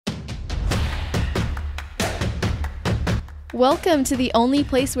Welcome to the only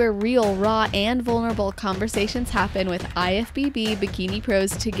place where real, raw, and vulnerable conversations happen with IFBB bikini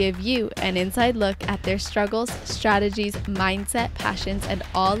pros to give you an inside look at their struggles, strategies, mindset, passions, and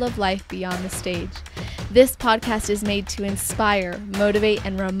all of life beyond the stage. This podcast is made to inspire, motivate,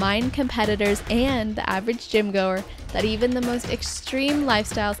 and remind competitors and the average gym goer that even the most extreme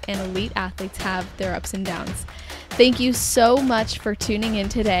lifestyles and elite athletes have their ups and downs. Thank you so much for tuning in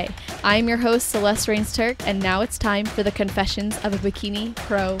today. I'm your host, Celeste Rains-Turk, and now it's time for the Confessions of a Bikini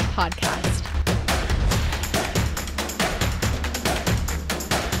Pro podcast.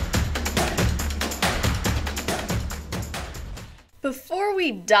 Before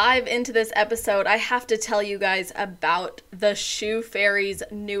we dive into this episode, I have to tell you guys about the Shoe Fairy's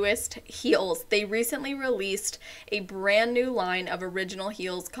newest heels. They recently released a brand new line of original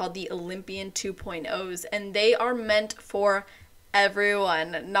heels called the Olympian 2.0s, and they are meant for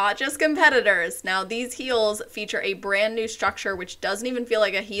everyone, not just competitors. Now, these heels feature a brand new structure which doesn't even feel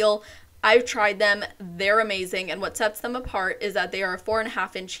like a heel. I've tried them, they're amazing, and what sets them apart is that they are a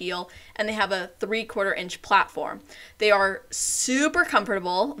 4.5-inch heel and they have a 3/4-inch platform. They are super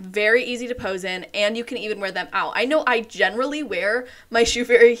comfortable, very easy to pose in, and you can even wear them out. I know I generally wear my Shoe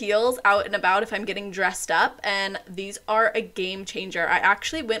Fairy heels out and about if I'm getting dressed up, and these are a game changer. I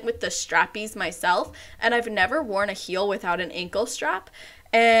actually went with the strappies myself, and I've never worn a heel without an ankle strap.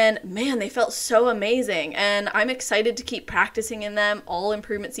 And man, they felt so amazing. And I'm excited to keep practicing in them all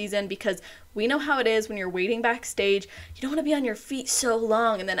improvement season because we know how it is when you're waiting backstage. You don't want to be on your feet so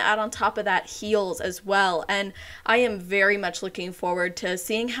long, and then add on top of that heels as well. And I am very much looking forward to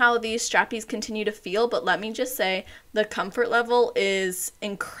seeing how these strappies continue to feel. But let me just say, the comfort level is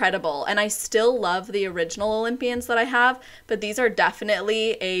incredible. And I still love the original Olympians that I have, but these are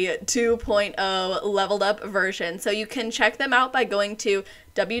definitely a 2.0 leveled up version. So you can check them out by going to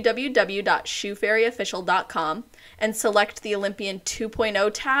www.shoefairyofficial.com and select the Olympian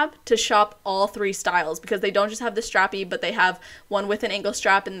 2.0 tab to shop all three styles, because they don't just have the strappy, but they have one with an ankle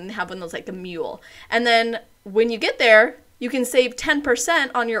strap and then they have one that's like a mule. And then when you get there, you can save 10%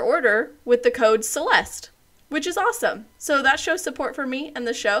 on your order with the code Celeste, which is awesome. So that shows support for me and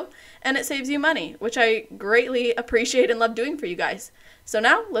the show, and it saves you money, which I greatly appreciate and love doing for you guys. So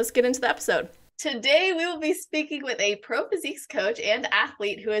now let's get into the episode. Today, we will be speaking with a pro physiques coach and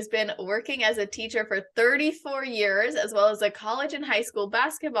athlete who has been working as a teacher for 34 years, as well as a college and high school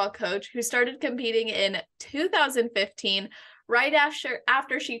basketball coach who started competing in 2015, right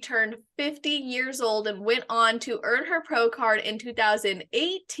after she turned 50 years old, and went on to earn her pro card in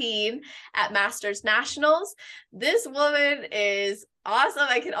 2018 at Masters Nationals. This woman is awesome.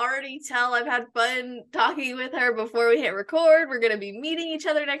 I can already tell. I've had fun talking with her before we hit record. We're going to be meeting each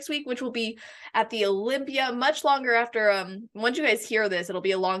other next week, which will be at the Olympia much longer after, once you guys hear this, it'll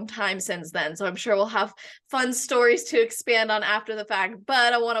be a long time since then. So I'm sure we'll have fun stories to expand on after the fact.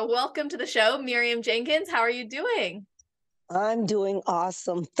 But I want to welcome to the show, Miriam Jenkins. How are you doing? I'm doing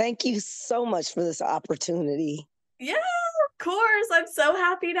awesome. Thank you so much for this opportunity. Yeah, of course. I'm so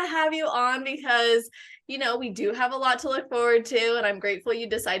happy to have you on because, you know, we do have a lot to look forward to, and I'm grateful you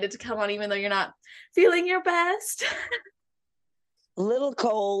decided to come on even though you're not feeling your best. A little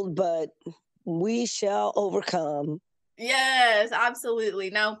cold, but we shall overcome. Yes, absolutely.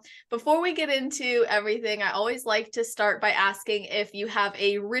 Now, before we get into everything, I always like to start by asking if you have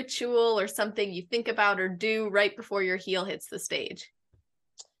a ritual or something you think about or do right before your heel hits the stage.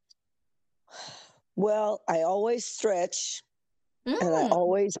 Well, I always stretch and I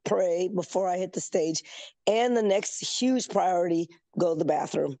always pray before I hit the stage. And the next huge priority, go to the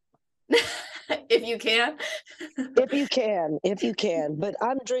bathroom. If you can. If you can. But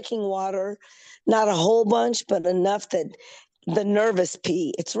I'm drinking water, not a whole bunch, but enough that the nervous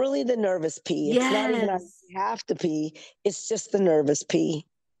pee. It's really the nervous pee. It's not even I have to pee. It's just the nervous pee.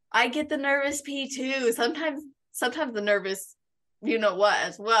 I get the nervous pee too. Sometimes the nervous, you know what,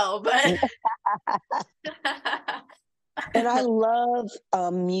 as well, but. And I love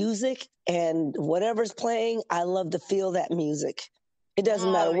music, and whatever's playing, I love to feel that music. It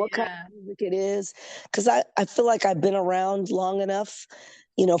doesn't matter what kind of music it is, because I feel like I've been around long enough,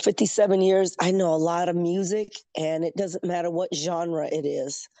 57 years. I know a lot of music, and it doesn't matter what genre it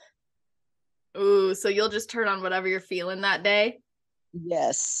is. Ooh, so you'll just turn on whatever you're feeling that day?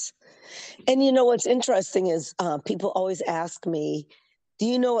 Yes. And what's interesting is people always ask me, do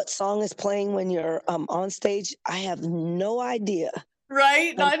you know what song is playing when you're on stage? I have no idea.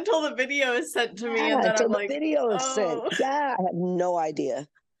 Right? Not until the video is sent to me, and then until I'm the like, video is sent. Yeah, I have no idea.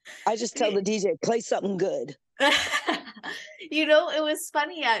 I just tell the DJ, play something good. It was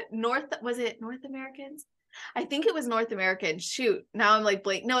funny at was it North Americans? I think it was North American. Shoot, now I'm like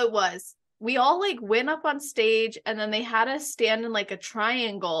blank. No, it was. we all like went up on stage, and then they had us stand in like a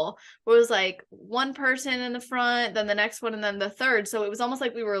triangle where it was like one person in the front, then the next one, and then the third. So it was almost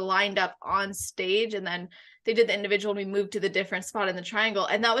like we were lined up on stage, and then they did the individual and we moved to the different spot in the triangle.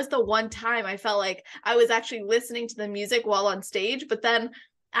 And that was the one time I felt like I was actually listening to the music while on stage. But then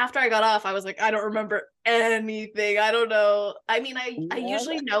after I got off, I was like, I don't remember anything. I don't know. I mean, I Yeah.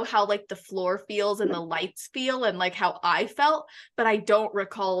 usually know how like the floor feels and the lights feel and like how I felt, but I don't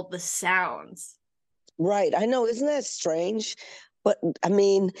recall the sounds. Right. I know. Isn't that strange? But I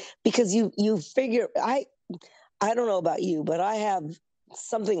mean, because you figure I don't know about you, but I have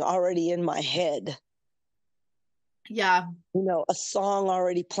something already in my head. Yeah. A song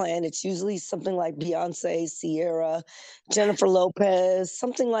already planned. It's usually something like Beyonce, Sierra, Jennifer Lopez,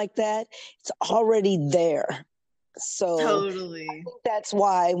 something like that. It's already there. So Totally. that's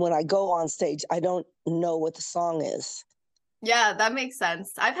why when I go on stage, I don't know what the song is. Yeah, that makes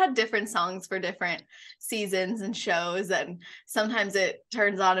sense. I've had different songs for different seasons and shows, and sometimes it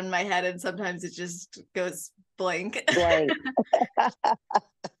turns on in my head and sometimes it just goes blank. Blank.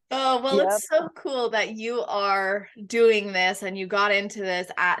 Oh, well, Yep. it's so cool that you are doing this and you got into this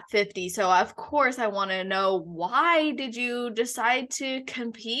at 50. So, of course, I want to know, why did you decide to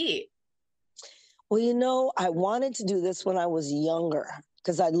compete? Well, I wanted to do this when I was younger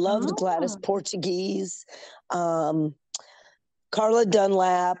because I loved Gladys Oh. Portuguese, um, Carla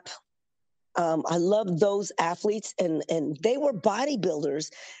Dunlap. I loved those athletes, and they were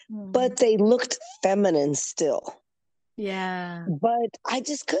bodybuilders, but they looked feminine still. Yeah. But I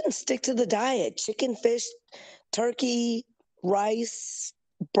just couldn't stick to the diet: chicken, fish, turkey, rice,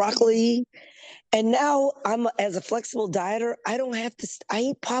 broccoli. And now as a flexible dieter, I don't have to. I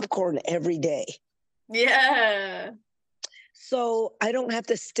eat popcorn every day. Yeah. So I don't have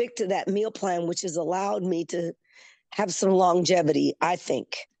to stick to that meal plan, which has allowed me to have some longevity, I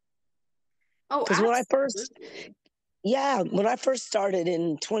think. Oh, Because absolutely. when I first started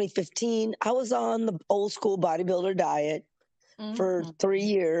in 2015, I was on the old school bodybuilder diet for Mhm. 3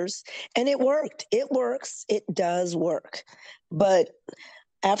 years, and it worked. It works. It does work. But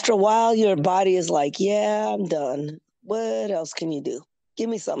after a while, your body is like, yeah, I'm done. What else can you do? Give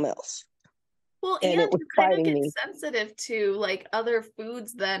me something else. Well, and And it was you kind of fighting get me. sensitive to like other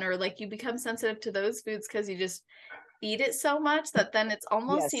foods then, or like you become sensitive to those foods because you just eat it so much that then it's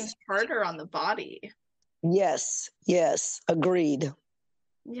almost seems Yes. harder on the body. Yes. Yes. Agreed.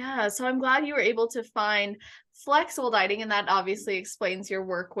 Yeah, so I'm glad you were able to find flexible dieting, and that obviously explains your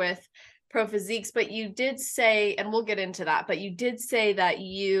work with Pro Physiques. But you did say, and we'll get into that, but you did say that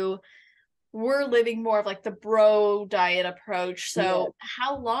you were living more of like the bro diet approach. Yes. So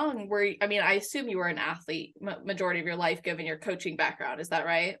how long were you, I mean, I assume you were an athlete majority of your life given your coaching background. Is that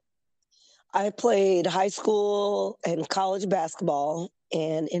right? I played high school and college basketball.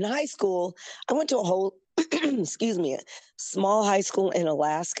 And in high school, I went to a whole, excuse me, a small high school in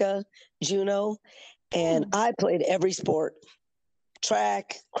Alaska, Juneau, and Hmm. I played every sport: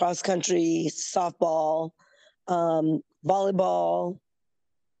 track, cross country, softball, volleyball.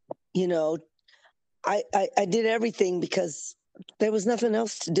 You know, I did everything because there was nothing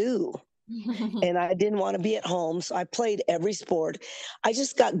else to do. And I didn't want to be at home. So I played every sport. I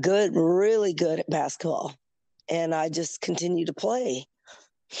just got good, really good at basketball. And I just continued to play.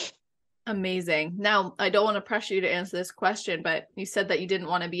 Amazing. Now, I don't want to pressure you to answer this question, but you said that you didn't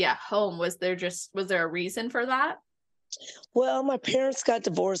want to be at home. Was there a reason for that? Well, my parents got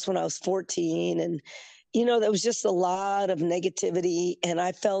divorced when I was 14. And, there was just a lot of negativity. And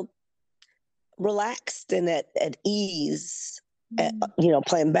I felt relaxed and at ease, Mm.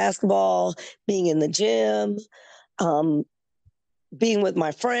 playing basketball, being in the gym, um, being with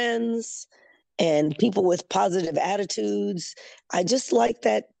my friends and people with positive attitudes. I just like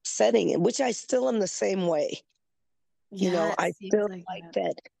that setting, in which I still am the same way. Yeah, it I seems still like like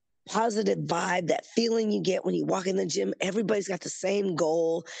that. that positive vibe, that feeling you get when you walk in the gym. Everybody's got the same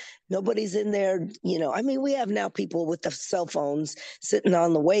goal. Nobody's in there, I mean, we have now people with the cell phones sitting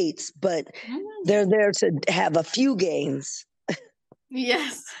on the weights, but Mm. they're there to have a few gains.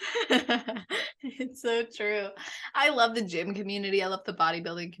 Yes. It's so true. I love the gym community. I love the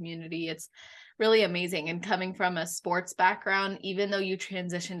bodybuilding community. It's really amazing. And coming from a sports background, even though you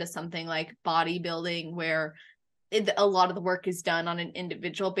transition to something like bodybuilding, where a lot of the work is done on an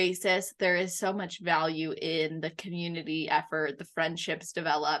individual basis, there is so much value in the community effort, the friendships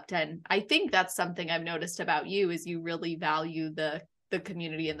developed. And I think that's something I've noticed about you, is you really value the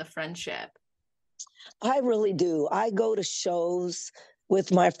community and the friendship. I really do. I go to shows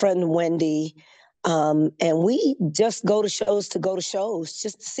with my friend Wendy, and we just go to shows,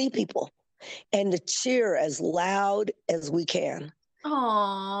 just to see people and to cheer as loud as we can. Oh,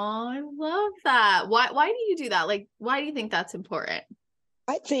 I that? Why do you do that? Like, why do you think that's important?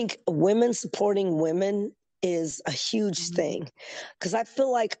 I think women supporting women is a huge thing because I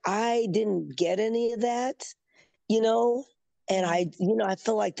feel like I didn't get any of that, you know, and I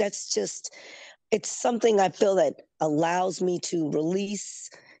feel like that's just, it's something I feel that allows me to release,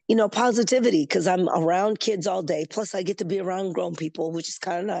 positivity because I'm around kids all day. Plus, I get to be around grown people, which is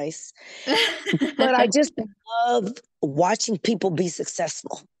kind of nice. But I just love watching people be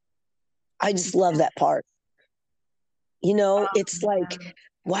successful. I just love that part. It's like,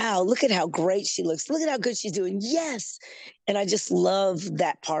 wow, look at how great she looks. Look at how good she's doing. Yes. And I just love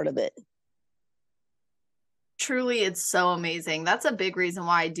that part of it. Truly, it's so amazing. That's a big reason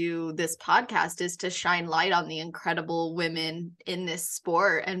why I do this podcast, is to shine light on the incredible women in this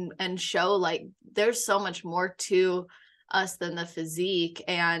sport and show like there's so much more to us than the physique.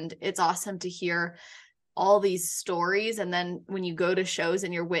 And it's awesome to hear all these stories, and then when you go to shows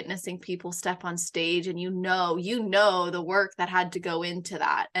and you're witnessing people step on stage and you know the work that had to go into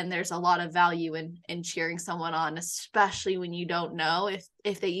that, and there's a lot of value in cheering someone on, especially when you don't know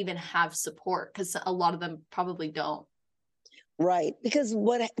if they even have support, because a lot of them probably don't. Right, because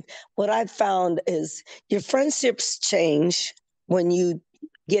what I've found is your friendships change when you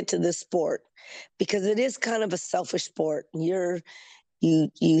get to this sport, because it is kind of a selfish sport. You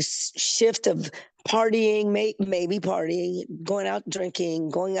shift of partying, maybe partying, going out drinking,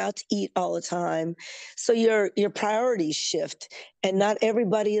 going out to eat all the time. So your priorities shift, and not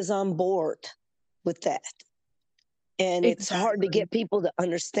everybody is on board with that. And it's hard to get people to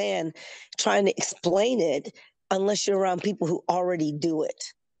understand, trying to explain it, unless you're around people who already do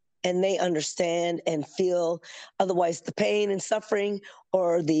it and they understand and feel, otherwise the pain and suffering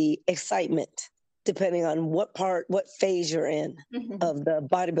or the excitement, depending on what phase you're in of the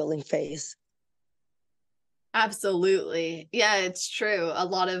bodybuilding phase. Absolutely. Yeah, it's true. A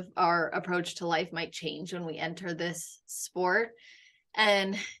lot of our approach to life might change when we enter this sport.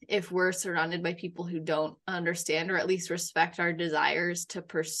 And if we're surrounded by people who don't understand or at least respect our desires to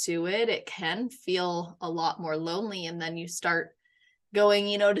pursue it, it can feel a lot more lonely. And then you start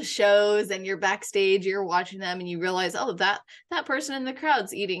going, to shows and you're backstage, you're watching them and you realize, oh, that person in the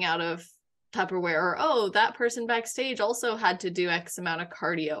crowd's eating out of Tupperware, or oh, that person backstage also had to do X amount of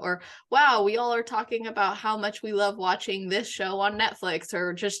cardio, or wow, we all are talking about how much we love watching this show on Netflix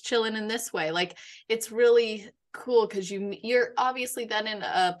or just chilling in this way. Like, it's really cool because you're obviously then in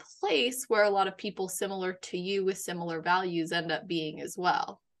a place where a lot of people similar to you with similar values end up being as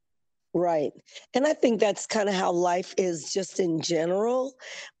well. Right. And I think that's kind of how life is just in general.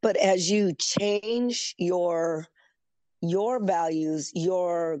 But as you change your values,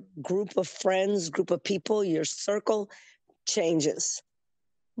 your group of friends, group of people, your circle changes.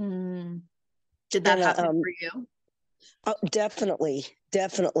 Did that happen for you? Definitely.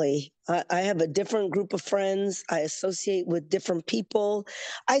 I have a different group of friends. I associate with different people.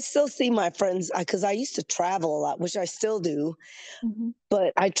 I still see my friends because I used to travel a lot, which I still do.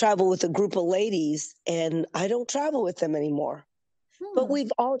 But I travel with a group of ladies and I don't travel with them anymore. But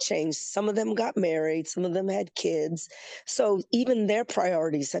we've all changed. Some of them got married. Some of them had kids. So even their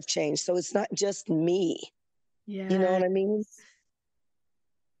priorities have changed. So it's not just me. Yeah. You know what I mean?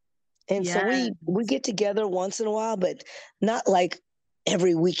 And so we get together once in a while, but not like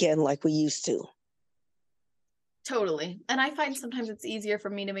every weekend like we used to. Totally. And I find sometimes it's easier for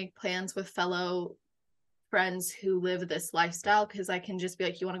me to make plans with fellow friends who live this lifestyle, because I can just be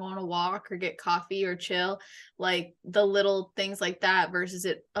like, you want to go on a walk or get coffee or chill, like the little things like that, versus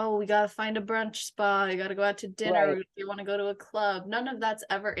we got to find a brunch spot, I got to go out to dinner, right. You want to go to a club. None of that's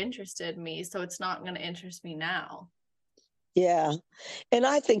ever interested me, so it's not going to interest me now. Yeah. And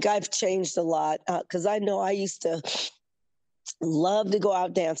I think I've changed a lot because I know I used to love to go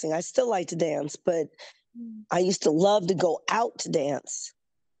out dancing. I still like to dance, but I used to love to go out to dance.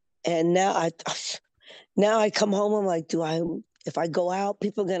 And now I come home, I'm like, if I go out,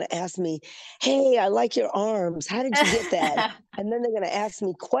 people are going to ask me, hey, I like your arms. How did you get that? And then they're going to ask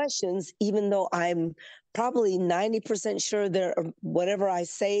me questions, even though I'm probably 90% sure whatever I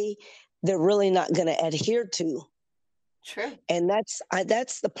say, they're really not going to adhere to. True. And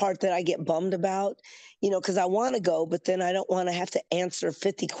that's the part that I get bummed about, because I want to go, but then I don't want to have to answer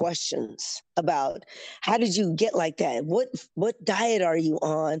 50 questions about how did you get like that? What diet are you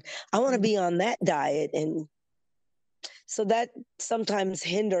on? I want to be on that diet. And so that sometimes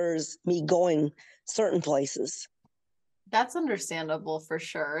hinders me going certain places. That's understandable for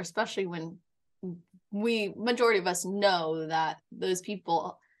sure, especially when majority of us know that those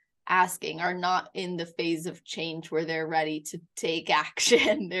people asking are not in the phase of change where they're ready to take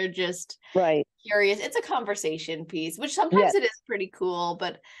action. They're just right. Curious. It's a conversation piece, which sometimes it is pretty cool,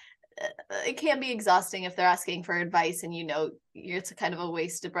 but it can be exhausting if they're asking for advice and it's a kind of a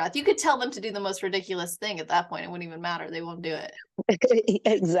waste of breath. You could tell them to do the most ridiculous thing at that point. It wouldn't even matter. They won't do it.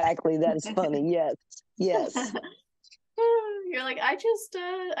 Exactly. That is funny. Yes. Yes. it. You're like, I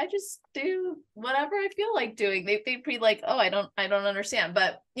just do whatever I feel like doing. They'd be like, oh, I don't understand.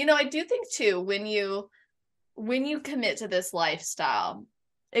 But I do think too, when you commit to this lifestyle,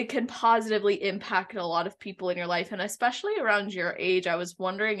 it can positively impact a lot of people in your life, and especially around your age. I was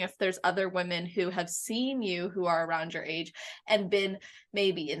wondering if there's other women who have seen you who are around your age and been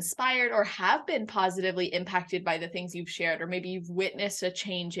maybe inspired or have been positively impacted by the things you've shared, or maybe you've witnessed a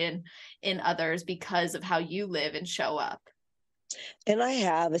change in others because of how you live and show up. And I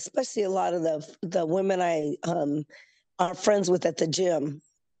have, especially a lot of the women I are friends with at the gym.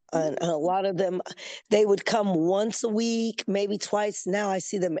 And a lot of them, they would come once a week, maybe twice. Now I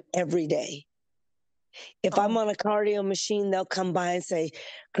see them every day. If I'm on a cardio machine, they'll come by and say,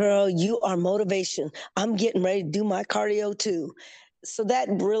 girl, you are motivation. I'm getting ready to do my cardio too. So that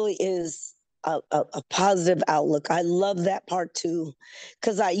really is a positive outlook. I love that part too.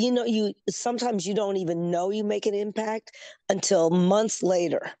 Cause you sometimes you don't even know you make an impact until months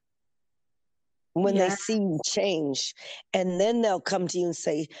later when they see you change. And then they'll come to you and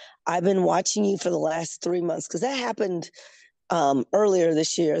say, I've been watching you for the last 3 months. Cause that happened earlier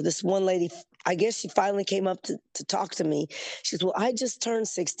this year. This one lady, I guess she finally came up to talk to me. She says, well, I just turned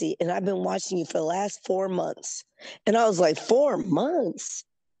 60 and I've been watching you for the last 4 months. And I was like, 4 months?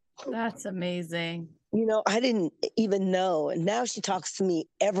 That's amazing. I didn't even know. And now she talks to me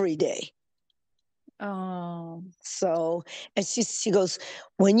every day. Oh. So, and she goes,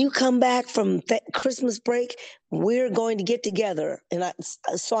 when you come back from Christmas break, we're going to get together. And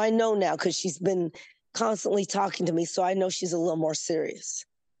so I know now, because she's been constantly talking to me. So I know she's a little more serious.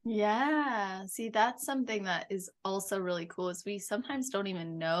 Yeah. See, that's something that is also really cool, is we sometimes don't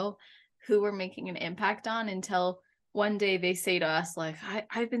even know who we're making an impact on until one day they say to us, like,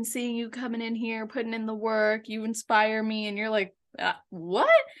 I've been seeing you coming in here, putting in the work, you inspire me. And you're like, what?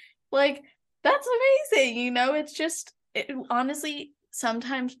 Like, that's amazing. It's just, honestly,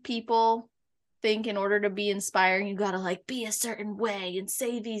 sometimes people think in order to be inspiring, you got to like be a certain way and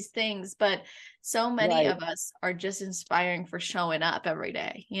say these things. But so many of us are just inspiring for showing up every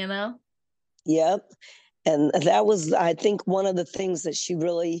day, Yep. And that was, I think, one of the things that she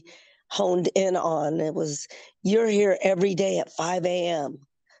really honed in on. It was, you're here every day at 5 a.m.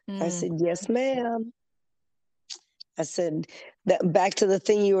 I said, yes, ma'am. I said, that back to the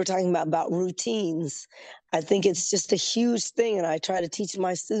thing you were talking about routines. I think it's just a huge thing. And I try to teach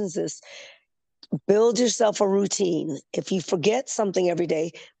my students this. Build yourself a routine. If you forget something every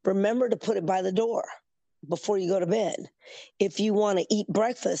day, remember to put it by the door before you go to bed. If you want to eat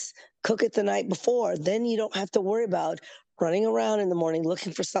breakfast, cook it the night before. Then you don't have to worry about running around in the morning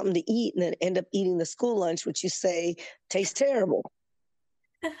looking for something to eat and then end up eating the school lunch, which you say tastes terrible.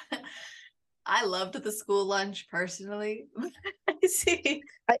 I loved the school lunch personally.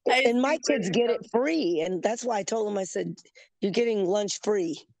 And my kids get it free. And that's why I told them, I said, you're getting lunch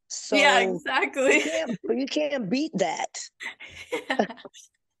free. So yeah, exactly. You can't beat that.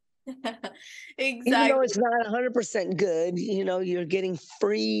 Exactly. Even though it's not 100% good, you're getting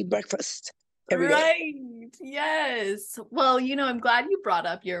free breakfast every day. Right. Yes. Well, I'm glad you brought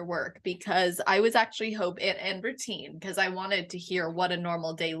up your work, because I was actually and routine, because I wanted to hear what a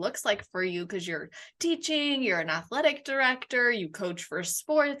normal day looks like for you, because you're teaching, you're an athletic director, you coach for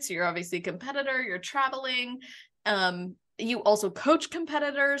sports, you're obviously a competitor, you're traveling. You also coach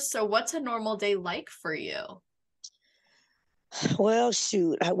competitors. So what's a normal day like for you? Well,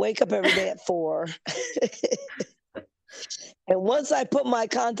 shoot, I wake up every day at 4. And once I put my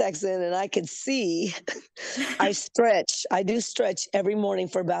contacts in and I can see, I stretch. I do stretch every morning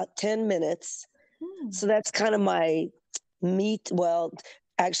for about 10 minutes. So that's kind of my well,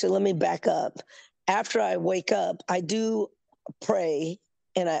 actually, let me back up. After I wake up, I do pray,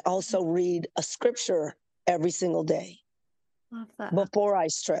 and I also read a scripture every single day. Love that. Before I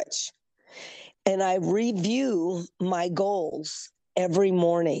stretch. And I review my goals every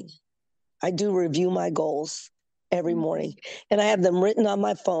morning. I do review my goals every morning. And I have them written on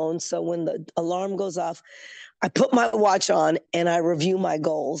my phone. So when the alarm goes off, I put my watch on and I review my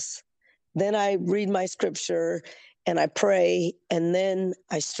goals. Then I read my scripture and I pray, and then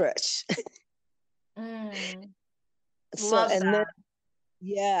I stretch. Love that.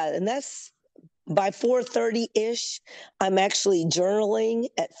 And that's by 4:30-ish. I'm actually journaling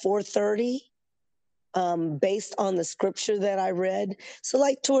at 4:30. Based on the scripture that I read. So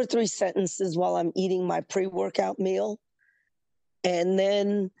like 2 or 3 sentences while I'm eating my pre-workout meal. And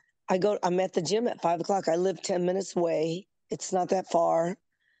then I'm at the gym at 5 o'clock. I live 10 minutes away. It's not that far.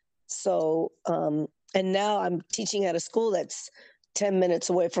 So, and now I'm teaching at a school that's 10 minutes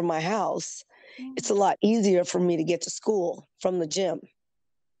away from my house. It's a lot easier for me to get to school from the gym.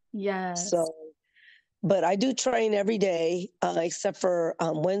 Yes. So, but I do train every day, except for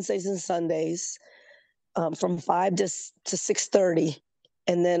Wednesdays and Sundays, from 5 to 6:30,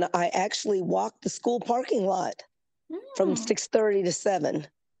 and then I actually walk the school parking lot from 6:30 to 7,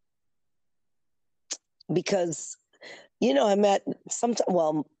 because I'm at sometimes.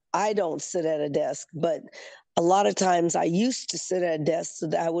 Well, I don't sit at a desk, but a lot of times I used to sit at a desk so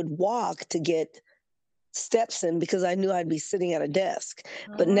that I would walk to get steps in because I knew I'd be sitting at a desk.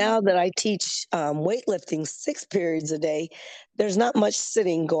 But now that I teach weightlifting 6 periods a day, there's not much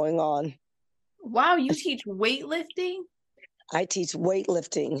sitting going on. Wow, you teach weightlifting? I teach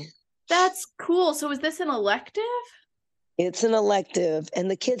weightlifting. That's cool. So is this an elective? It's an elective, and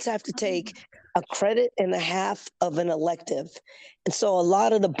the kids have to take a credit and a half of an elective. And so a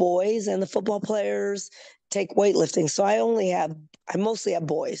lot of the boys and the football players take weightlifting. So I mostly have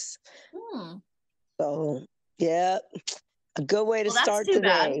boys. So, yeah, a good way to start too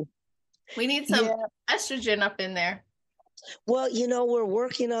bad. today. We need some estrogen up in there. Well, we're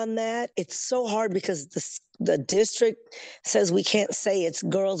working on that. It's so hard because the district says we can't say it's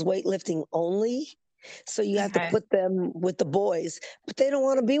girls weightlifting only. So you have to put them with the boys, but they don't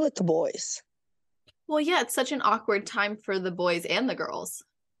want to be with the boys. Well, yeah, it's such an awkward time for the boys and the girls.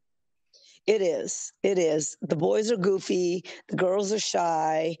 It is. It is. The boys are goofy. The girls are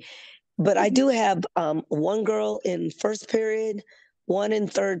shy. But I do have one girl in first period, one in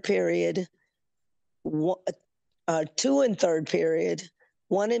third period, two in third period,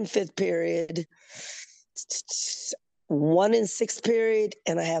 one in fifth period, one in sixth period,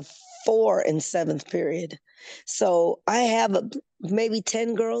 and I have 4 in seventh period. So I have maybe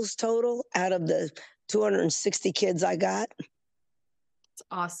 10 girls total out of the 260 kids I got. It's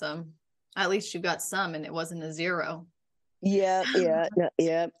awesome. At least you got some and it wasn't a 0. Yeah.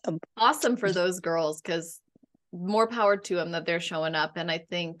 Awesome for those girls, because more power to them that they're showing up. And I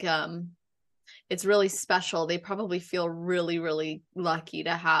think it's really special. They probably feel really, really lucky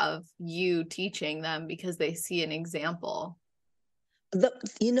to have you teaching them because they see an example.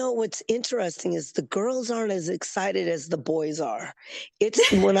 What's interesting is the girls aren't as excited as the boys are.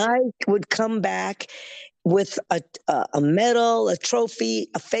 It's when I would come back with a medal, a trophy,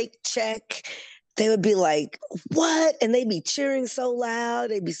 a fake check, they would be like, "What?" And they'd be cheering so loud.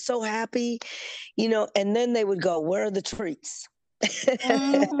 They'd be so happy, and then they would go, "Where are the treats?"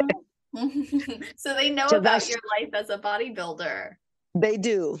 So they know about your life as a bodybuilder. They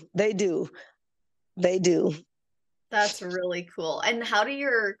do. That's really cool. And how do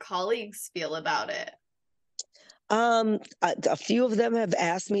your colleagues feel about it? A few of them have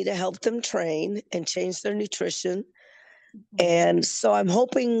asked me to help them train and change their nutrition. And so I'm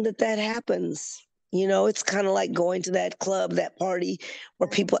hoping that happens. It's kind of like going to that club, that party where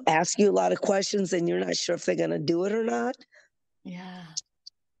people ask you a lot of questions and you're not sure if they're going to do it or not. Yeah.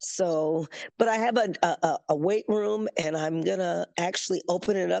 So, but I have a weight room, and I'm going to actually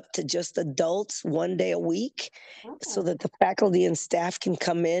open it up to just adults one day a week so that the faculty and staff can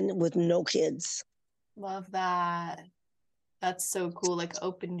come in with no kids. Love that. That's so cool. Like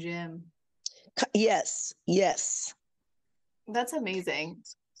open gym. Yes. That's amazing.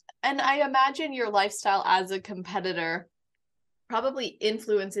 And I imagine your lifestyle as a competitor probably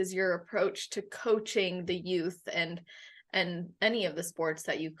influences your approach to coaching the youth and any of the sports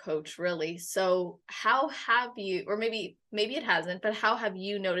that you coach, really. So how have you, or maybe it hasn't, but how have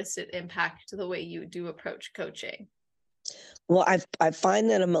you noticed it impact the way you do approach coaching? Well, I find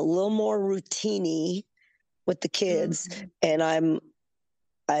that I'm a little more routine-y with the kids, and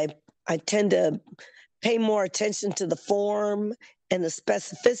I tend to pay more attention to the form and the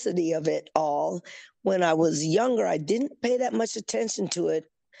specificity of it all. When I was younger, I didn't pay that much attention to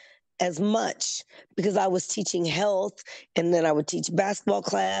it as much because I was teaching health, and then I would teach basketball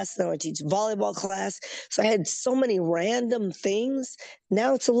class, then I would teach volleyball class. So I had so many random things.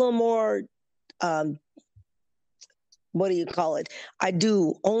 Now it's a little more, what do you call it? I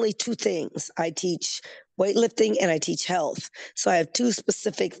do only 2 things. I teach weightlifting and I teach health. So I have 2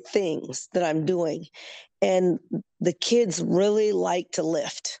 specific things that I'm doing. And the kids really like to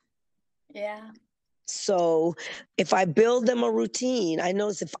lift. Yeah. So if I build them a routine, I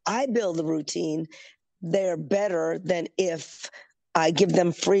notice if I build a routine, they're better than if I give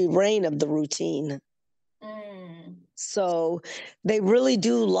them free reign of the routine. So they really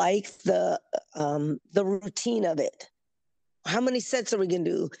do like the routine of it. How many sets are we going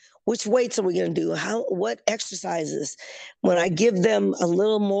to do? Which weights are we going to do? What exercises? When I give them a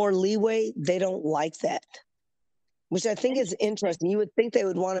little more leeway, they don't like that. which I think is interesting. You would think they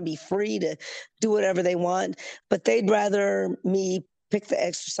would want to be free to do whatever they want, but they'd rather me pick the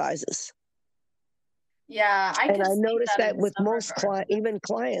exercises. Yeah, I And can I see noticed that that in with some most regards. even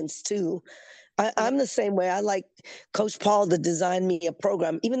clients too. Yeah. I'm the same way. I like Coach Paul to design me a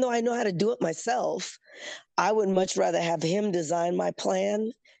program, even though I know how to do it myself. I would much rather have him design my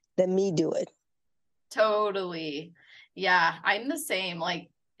plan than me do it. Totally. Yeah, I'm the same. Like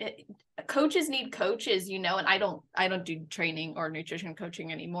coaches need coaches, and I don't do training or nutrition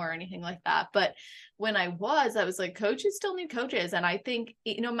coaching anymore or anything like that. But when I was like, coaches still need coaches. And I think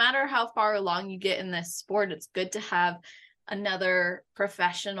no matter how far along you get in this sport, it's good to have another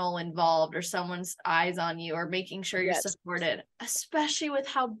professional involved or someone's eyes on you or making sure you're supported, especially with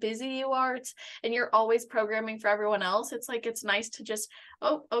how busy you are. And you're always programming for everyone else. It's like, it's nice to just,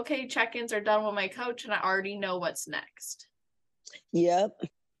 oh, okay, check-ins are done with my coach and I already know what's next. Yep.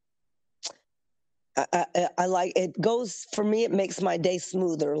 I like it. Goes for me, it makes my day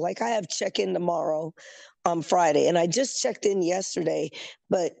smoother. Like I have check-in tomorrow on Friday, and I just checked in yesterday,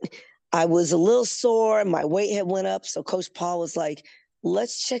 but I was a little sore and my weight had went up. So Coach Paul was like,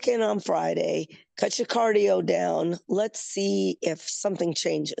 let's check in on Friday, cut your cardio down. Let's see if something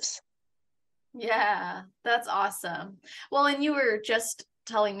changes. Yeah, that's awesome. Well, and you were just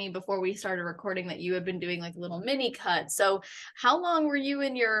telling me before we started recording that you had been doing like little mini cuts. So how long were you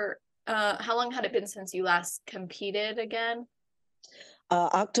in your how long had it been since you last competed again?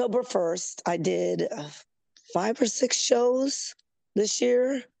 October 1st, I did 5 or 6 shows this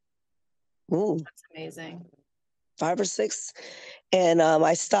year. Ooh. That's amazing. 5 or 6. And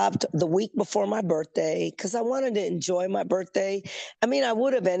I stopped the week before my birthday because I wanted to enjoy my birthday. I mean, I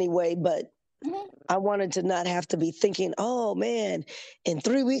would have anyway, but I wanted to not have to be thinking, oh man, in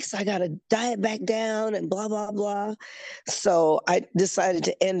 3 weeks I got to diet back down and blah, blah, blah. So I decided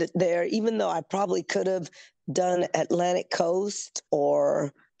to end it there, even though I probably could have done Atlantic Coast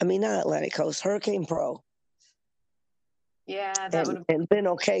not Atlantic Coast, Hurricane Pro. Yeah, that would And been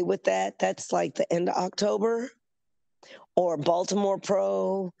okay with that. That's like the end of October, or Baltimore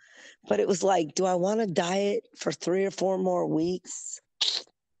Pro. But it was like, do I want to diet for 3 or 4 more weeks?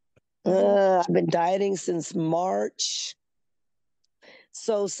 I've been dieting since March.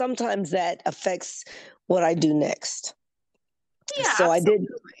 So sometimes that affects what I do next. Yeah, So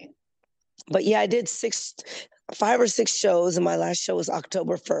absolutely. I did 5 or 6 shows, and my last show was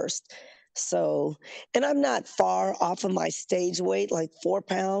October 1st. So, and I'm not far off of my stage weight, like 4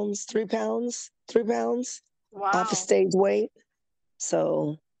 pounds, 3 pounds, 3 pounds off of stage weight.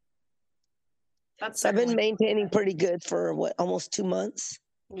 So I've been maintaining pretty good for almost 2 months.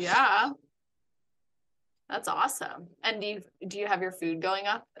 Yeah. That's awesome. And do you have your food going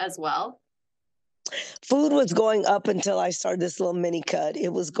up as well? Food was going up until I started this little mini cut. It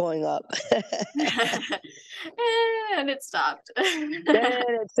was going up. And it stopped. Then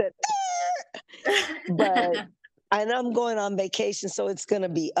it said, but and I'm going on vacation, so it's going to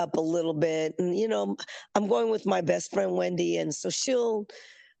be up a little bit. And, I'm going with my best friend, Wendy. And so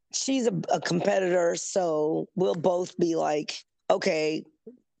she's a competitor. So we'll both be like, okay,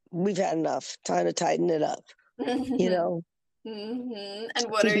 we've had enough. Time to tighten it up, And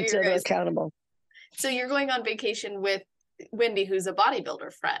what keep are each your other guys? accountable. So you're going on vacation with Wendy, who's a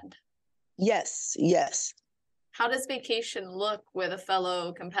bodybuilder friend. Yes, yes. How does vacation look with a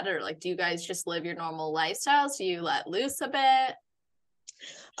fellow competitor? Like, do you guys just live your normal lifestyles? Do you let loose a bit?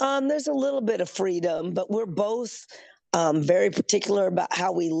 There's a little bit of freedom, but we're both very particular about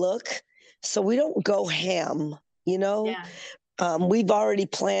how we look. So we don't go ham, Yeah. We've already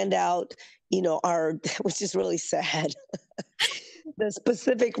planned out, which is really sad, the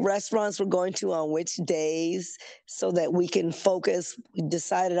specific restaurants we're going to on which days so that we can focus. We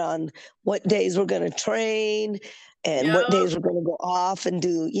decided on what days we're going to train and what days we're going to go off and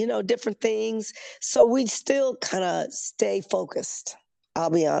do, different things. So we still kind of stay focused.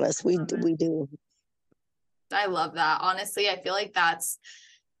 I'll be honest, we do. I love that. Honestly, I feel like that's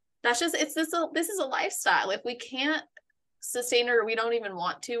just this is a lifestyle. If we can't sustain it or we don't even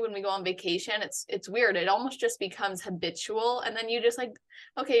want to when we go on vacation, it's weird. It almost just becomes habitual, and then you just like,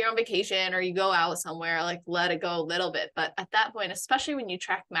 okay, you're on vacation or you go out somewhere, like let it go a little bit. But at that point, especially when you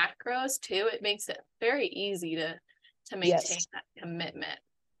track macros too, it makes it very easy to maintain that commitment.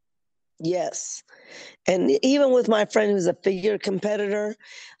 Yes. And even with my friend who's a figure competitor,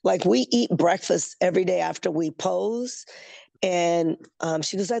 like we eat breakfast every day after we pose. And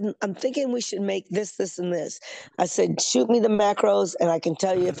she goes, I'm thinking we should make this, this, and this. I said, shoot me the macros and I can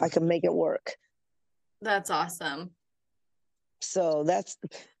tell you if I can make it work. That's awesome. So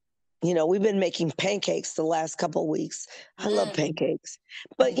We've been making pancakes the last couple of weeks. I love Mm, pancakes,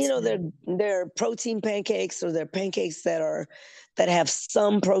 but me too. they're protein pancakes, or they're pancakes that have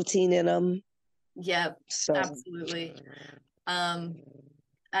some protein in them. Yep, So absolutely. Um,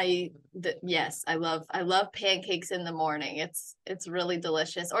 yes, I love pancakes in the morning. It's really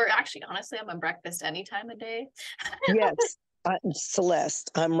delicious. Or actually, honestly, I'm a breakfast any time of day. yes,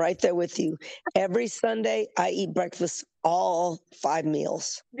 Celeste, I'm right there with you. Every Sunday, I eat breakfast all 5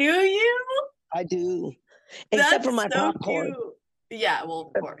 meals. Do you? I do, except for That's my so popcorn. cute. Yeah,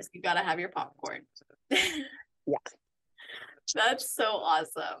 well, of course, you gotta have your popcorn. Yeah, That's so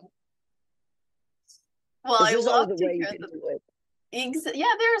awesome. Well, because I there's love always a to way you hear can the do it.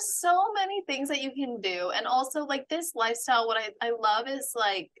 yeah, there are so many things that you can do. And also like this lifestyle, what I love is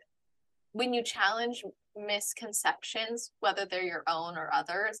like when you challenge misconceptions, whether they're your own or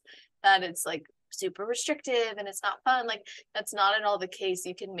others, that it's like super restrictive and it's not fun. Like that's not at all the case.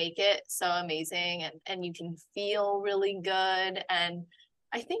 You can make it so amazing and you can feel really good. And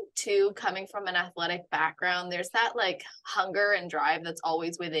I think too, coming from an athletic background, there's that like hunger and drive that's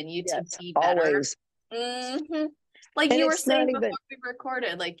always within you to Yes, be better. always. Mm-hmm. Like And you were it's not saying even. before we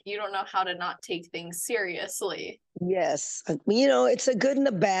recorded, like you don't know how to not take things seriously. Yes. It's a good and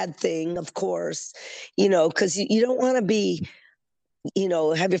a bad thing, of course, because you don't want to be,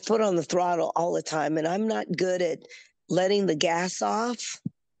 have your foot on the throttle all the time. And I'm not good at letting the gas off.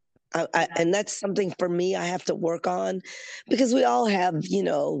 Yeah. And that's something for me I have to work on, because we all have,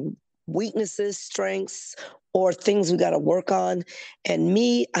 weaknesses, strengths, or things we got to work on. And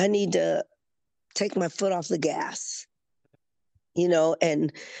me, I need to take my foot off the gas,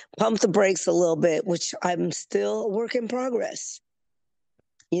 and pump the brakes a little bit, which I'm still a work in progress.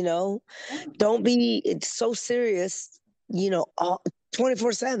 You know, Yeah. don't be it's so serious,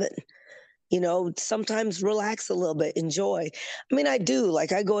 24/7. Sometimes relax a little bit, enjoy. I mean, I do.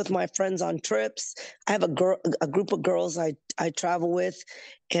 Like I go with my friends on trips. I have a group of girls I travel with,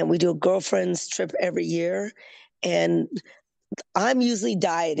 and we do a girlfriends trip every year. And I'm usually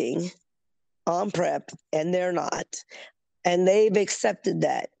dieting on prep, and they're not. And they've accepted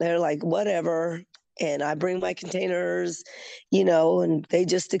that. They're like, whatever. And I bring my containers, and they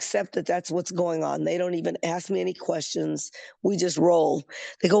just accept that that's what's going on. They don't even ask me any questions. We just roll.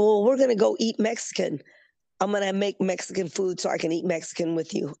 They go, well, we're going to go eat Mexican. I'm going to make Mexican food so I can eat Mexican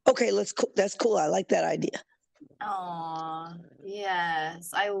with you. Okay, let's cook. That's cool. I like that idea. Oh, yes.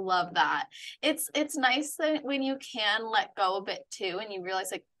 I love that. It's nice that when you can let go a bit too and you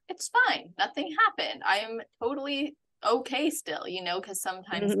realize like it's fine. Nothing happened. I'm totally okay still, because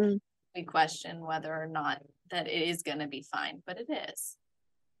sometimes Hmm. we question whether or not that it is going to be fine, but it is.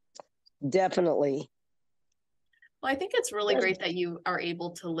 Definitely. Well, I think it's really great that you are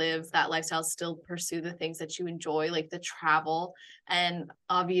able to live that lifestyle, still pursue the things that you enjoy, like the travel. And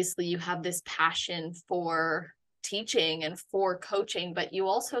obviously, you have this passion for teaching and for coaching, but you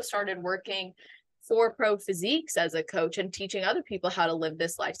also started working for Pro Physiques as a coach and teaching other people how to live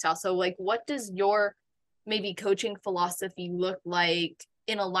this lifestyle. So, like, what does your maybe coaching philosophy look like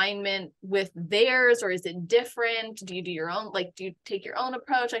in alignment with theirs, or is it different? Do you do your own, like, do you take your own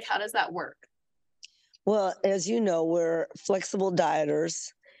approach? Like, how does that work? Well, as you know, we're flexible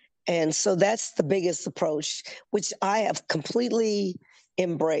dieters. And so that's the biggest approach, which I have completely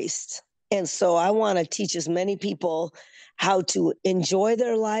embraced. And so I want to teach as many people how to enjoy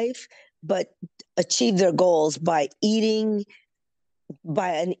their life, but achieve their goals by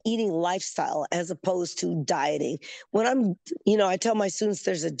an eating lifestyle as opposed to dieting. I tell my students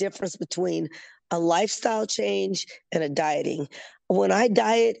there's a difference between a lifestyle change and a dieting. When I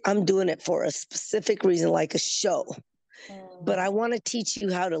diet, I'm doing it for a specific reason, like a show. But I Mm. want to teach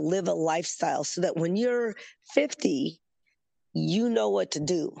you how to live a lifestyle so that when you're 50, you know what to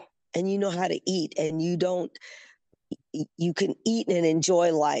do and you know how to eat, and you can eat and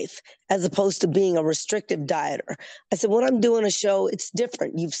enjoy life as opposed to being a restrictive dieter. I said, when I'm doing a show, it's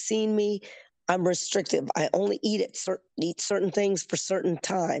different. You've seen me. I'm restrictive. I only eat certain things for certain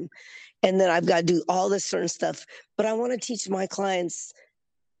time. And then I've got to do all this certain stuff. But I want to teach my clients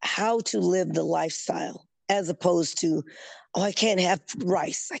how to live the lifestyle as opposed to, oh, I can't have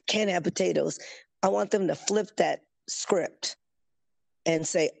rice. I can't have potatoes. I want them to flip that script and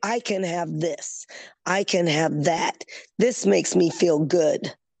say, I can have this. I can have that. This makes me feel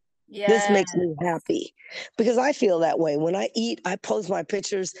good. This Yeah. makes me happy, because I feel that way. When I eat, I post my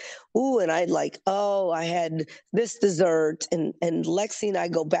pictures. Ooh, and I like, oh, I had this dessert. And Lexi and I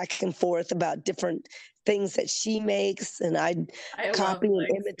go back and forth about different things that she makes, and I I love copy and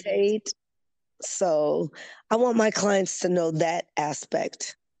Lexi. imitate. So I want my clients to know that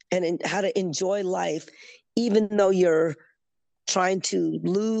aspect and how to enjoy life, even though you're trying to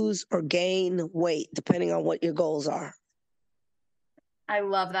lose or gain weight, depending on what your goals are. I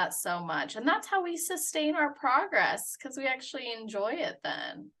love that so much. And that's how we sustain our progress, because we actually enjoy it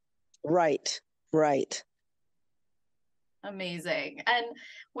then. Right, right. Amazing. And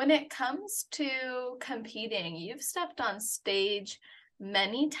when it comes to competing, you've stepped on stage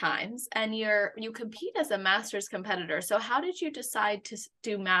many times and you compete as a masters competitor. So how did you decide to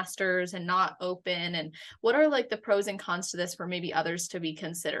do masters and not open? And what are like the pros and cons to this for maybe others to be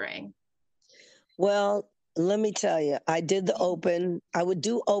considering? Well, let me tell you, I did the open. I would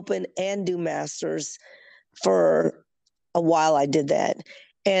do open and do masters for a while. I did that.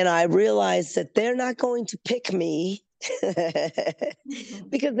 And I realized that they're not going to pick me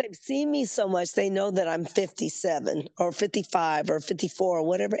because they've seen me so much. They know that I'm 57 or 55 or 54 or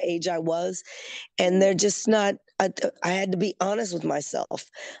whatever age I was. And they're just not, I had to be honest with myself.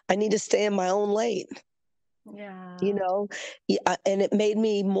 I need to stay in my own lane. Yeah. You know, and it made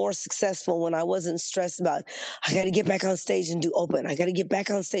me more successful when I wasn't stressed about, I got to get back on stage and do open. I got to get back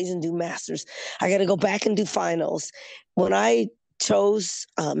on stage and do masters. I got to go back and do finals. When I chose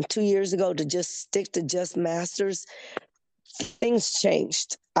 2 years ago to just stick to just masters, things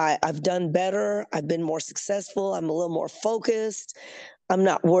changed. I've done better. I've been more successful. I'm a little more focused. I'm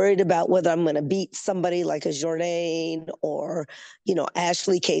not worried about whether I'm going to beat somebody like a Jourdain or,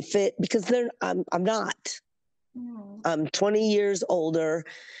 Ashley K. Fit, because I'm not. I'm 20 years older,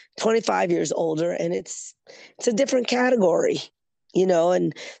 25 years older, and it's a different category,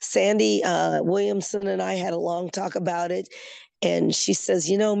 and Sandy Williamson and I had a long talk about it. And she says,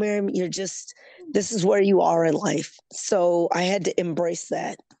 Miriam, this is where you are in life. So I had to embrace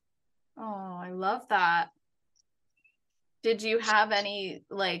that. Oh, I love that. Did you have any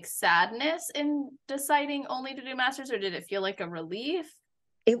like sadness in deciding only to do masters, or did it feel like a relief?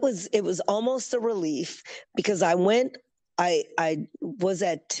 It was almost a relief because I was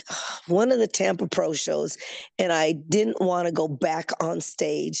at one of the Tampa Pro shows and I didn't want to go back on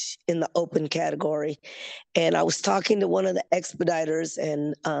stage in the open category. And I was talking to one of the expediters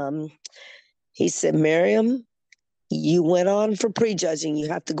and he said, Miriam, you went on for prejudging. You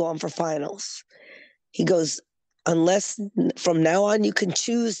have to go on for finals. He goes, unless from now on you can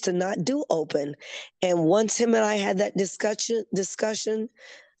choose to not do open. And once him and I had that discussion,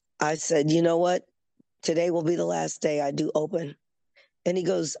 I said, you know what? Today will be the last day I do open. And he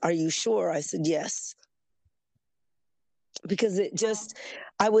goes, are you sure? I said, yes. Because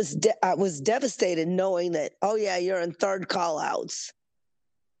I was devastated knowing that, oh yeah, you're in third call outs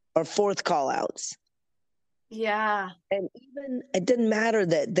or fourth call outs. Yeah. And even it didn't matter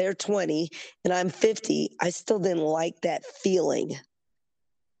that they're 20 and I'm 50. I still didn't like that feeling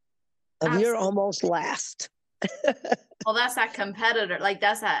of You're almost last. Well, that's that competitor. Like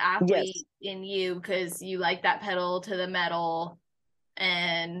that's that athlete Yes. in you, because you like that pedal to the metal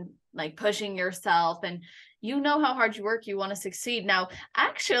and like pushing yourself, and you know how hard you work. You want to succeed. Now,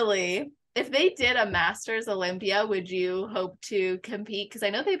 actually, if they did a Masters Olympia, would you hope to compete? Because I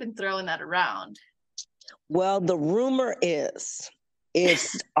know they've been throwing that around. Well, the rumor is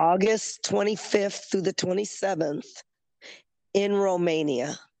it's August 25th through the 27th in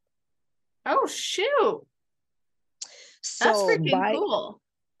Romania. Oh, shoot. That's freaking cool.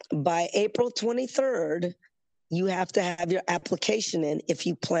 By April 23rd, you have to have your application in if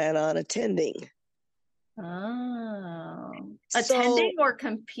you plan on attending. Oh. Attending or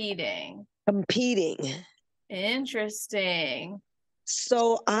competing? Competing. Interesting.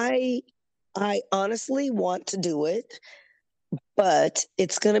 So I honestly want to do it, but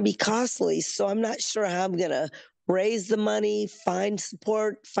it's going to be costly. So I'm not sure how I'm going to raise the money, find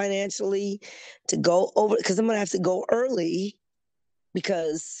support financially to go over, because I'm going to have to go early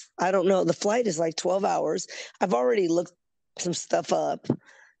because I don't know. The flight is like 12 hours. I've already looked some stuff up.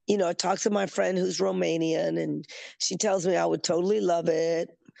 I talked to my friend who's Romanian, and she tells me I would totally love it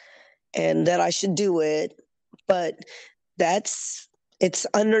and that I should do it. But it's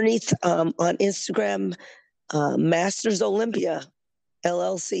underneath on Instagram, Masters Olympia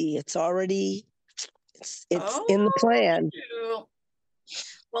LLC. It's already it's in the plan. Shoot.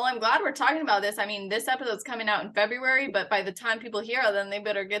 Well, I'm glad we're talking about this. I mean, this episode's coming out in February, but by the time people hear it, then they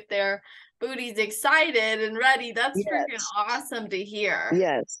better get their booties excited and ready. That's freaking awesome to hear.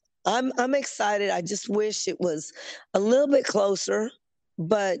 Yes. I'm excited. I just wish it was a little bit closer,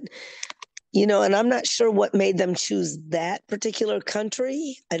 but and I'm not sure what made them choose that particular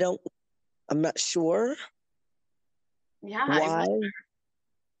country. I'm not sure. Yeah. Why?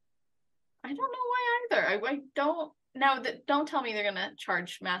 I don't know why either. I don't. Now, don't tell me they're going to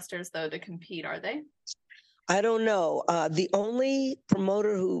charge masters, though, to compete, are they? I don't know. The only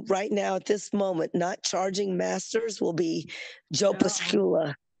promoter who right now at this moment not charging masters will be Joe Joe.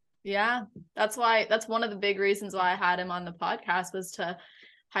 Pascula. Yeah, that's one of the big reasons why I had him on the podcast, was to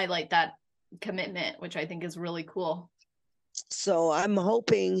highlight that commitment, which I think is really cool. So I'm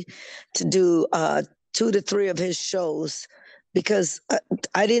hoping to do 2 to 3 of his shows, because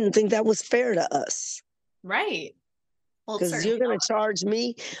I didn't think that was fair to us. Right. Well, it's Because certainly you're going to charge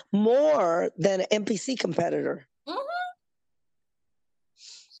me more than an NPC competitor.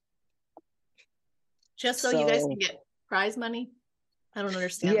 Just so you guys can get prize money. I don't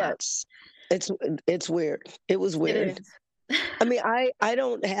understand that. Yes, it's weird. It was weird. It is. I mean, I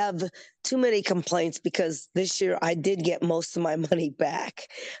don't have too many complaints, because this year I did get most of my money back.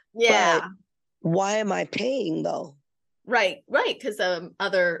 Yeah. But why am I paying though? Right. Because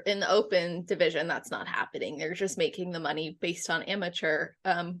other in the open division, that's not happening. They're just making the money based on amateur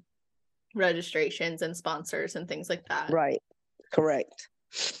registrations and sponsors and things like that. Right. Correct.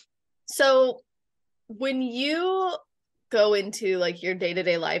 So when you go into like your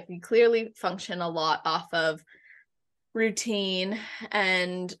day-to-day life, you clearly function a lot off of routine,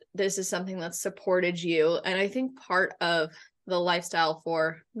 and this is something that's supported you. And I think part of the lifestyle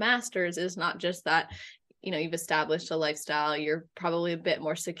for masters is not just that, you've established a lifestyle, you're probably a bit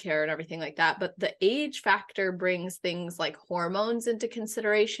more secure and everything like that, but the age factor brings things like hormones into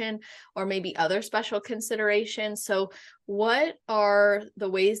consideration, or maybe other special considerations. So what are the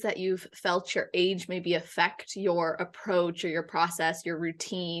ways that you've felt your age maybe affect your approach or your process, your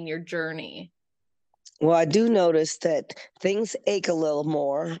routine, your journey? Well, I do notice that things ache a little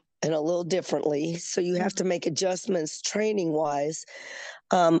more and a little differently. So you have to make adjustments training wise.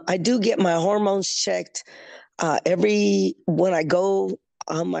 I do get my hormones checked when I go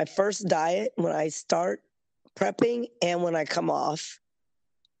on my first diet, when I start prepping, and when I come off.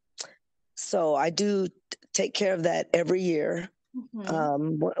 So I do take care of that every year.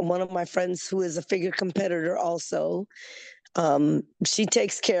 One of my friends who is a figure competitor also, she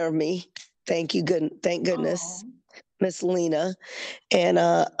takes care of me. Thank goodness, Miss Lena. And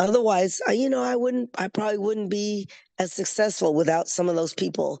otherwise, I probably wouldn't be as successful without some of those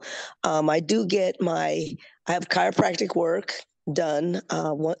people. I have chiropractic work done.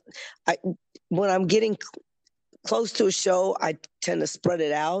 When I'm getting close to a show, I tend to spread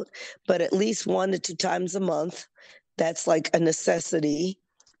it out, but at least 1 to 2 times a month. That's like a necessity.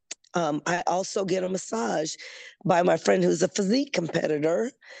 I also get a massage by my friend who's a physique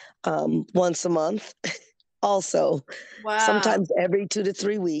competitor once a month. Also, Wow. Sometimes every 2 to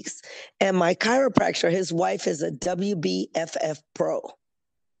 3 weeks. And my chiropractor, his wife is a WBFF pro.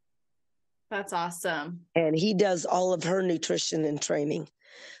 That's awesome. And he does all of her nutrition and training.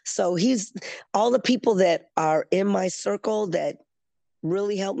 So he's all the people that are in my circle that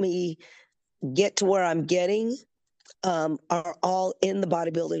really help me get to where I'm getting are all in the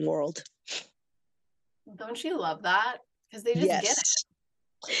bodybuilding world. Don't you love that? Because they just get it.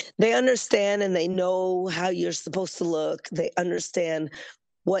 They understand, and they know how you're supposed to look. They understand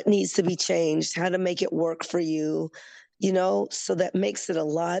what needs to be changed, how to make it work for you, so that makes it a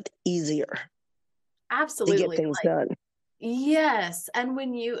lot easier. Absolutely. To get things done. Yes. And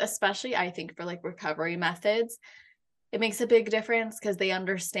when especially I think for like recovery methods, it makes a big difference because they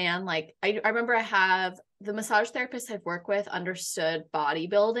understand. Like I remember the massage therapist I've worked with understood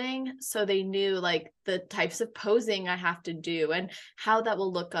bodybuilding. So they knew like the types of posing I have to do and how that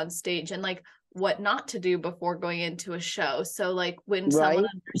will look on stage, and like what not to do before going into a show. So like when someone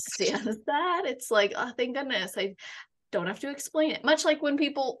understands that, it's like, oh, thank goodness I don't have to explain it. Much like when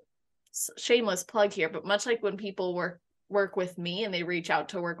people, shameless plug here, but much like when people work with me and they reach out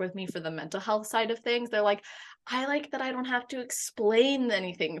to work with me for the mental health side of things, they're like, I like that I don't have to explain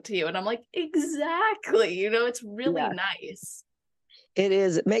anything to you. And I'm like, exactly. It's really nice. It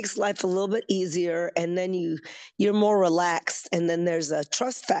is. It makes life a little bit easier. And then you're more relaxed. And then there's a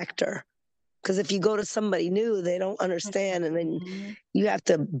trust factor. Because if you go to somebody new, they don't understand. And then you have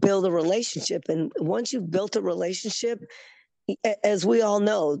to build a relationship. And once you've built a relationship, as we all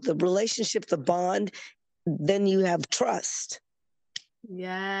know, the relationship, the bond, then you have trust.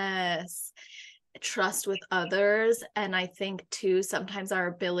 Yes. Trust with others. And I think too, sometimes our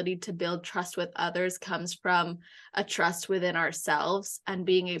ability to build trust with others comes from a trust within ourselves, and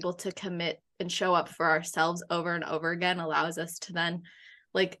being able to commit and show up for ourselves over and over again allows us to then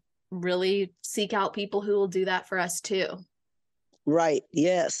like really seek out people who will do that for us too. Right.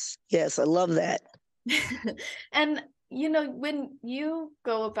 Yes. I love that. And when you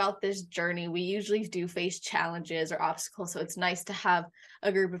go about this journey, we usually do face challenges or obstacles. So it's nice to have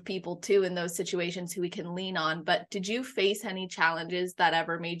a group of people too in those situations who we can lean on. But did you face any challenges that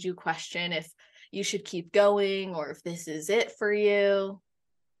ever made you question if you should keep going or if this is it for you?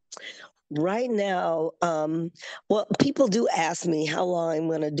 Right now, well, people do ask me how long I'm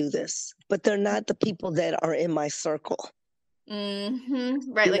going to do this, but they're not the people that are in my circle. Right. You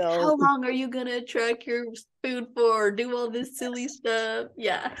Like, know, how long are you gonna track your food for? Do all this silly stuff?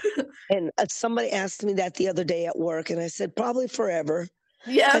 Yeah. and somebody asked me that the other day at work, and I said, probably forever.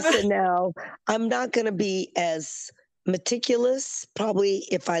 I Yeah. said, now, I'm not going to be as meticulous, probably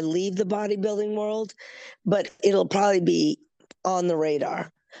if I leave the bodybuilding world, but it'll probably be on the radar.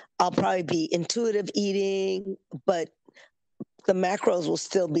 I'll probably be intuitive eating, but the macros will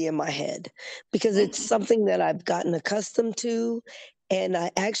still be in my head because it's something that I've gotten accustomed to and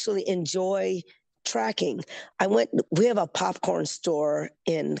I actually enjoy tracking. We have a popcorn store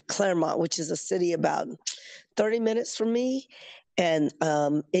in Claremont, which is a city about 30 minutes from me. And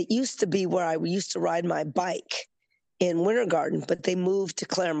it used to be where I used to ride my bike in Winter Garden, but they moved to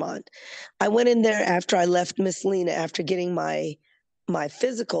Claremont. I went in there after I left Miss Lena after getting my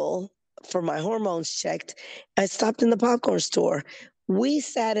physical for my hormones checked. I stopped in the popcorn store. We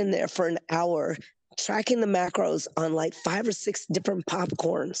sat in there for an hour tracking the macros on like 5 or 6 different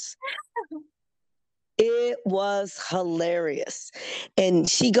popcorns. It was hilarious. And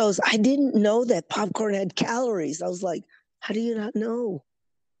she goes, I didn't know that popcorn had calories. I was like, how do you not know?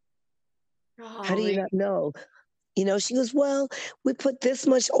 How do you Golly. not know? She goes, well, we put this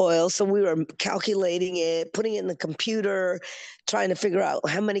much oil. So we were calculating it, putting it in the computer, trying to figure out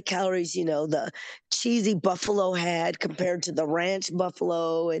how many calories, the cheesy buffalo had compared to the ranch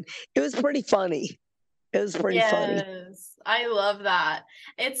buffalo. And it was pretty funny. It was pretty funny. Yes, I love that.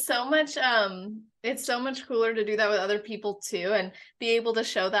 It's so much cooler to do that with other people too and be able to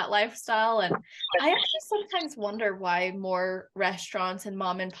show that lifestyle. And I actually sometimes wonder why more restaurants and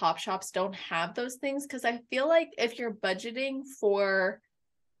mom and pop shops don't have those things because I feel like if you're budgeting for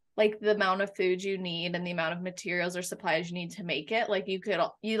like the amount of food you need and the amount of materials or supplies you need to make it, like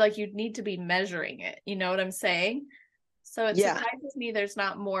you'd need to be measuring it. You know what I'm saying? So it Yeah. surprises me there's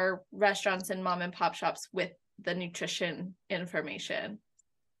not more restaurants and mom and pop shops with the nutrition information.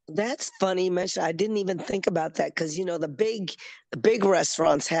 That's funny you mentioned. I didn't even think about that because the big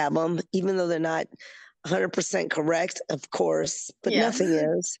restaurants have them, even though they're not 100% correct, of course, but Yeah. nothing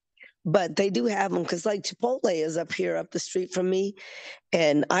is. But they do have them because like Chipotle is up here up the street from me,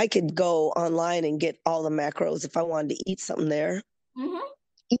 and I could go online and get all the macros if I wanted to eat something there. Hmm.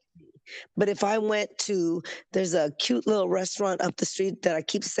 But if I went to, there's a cute little restaurant up the street that I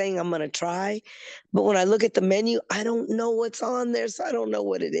keep saying I'm going to try. But when I look at the menu, I don't know what's on there. So I don't know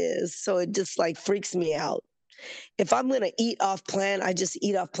what it is. So it just like freaks me out. If I'm going to eat off plan, I just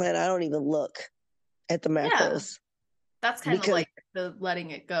eat off plan. I don't even look at the Yeah. macros That's kind of because, like the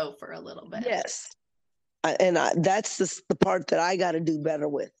letting it go for a little bit. yes. That's the part that I got to do better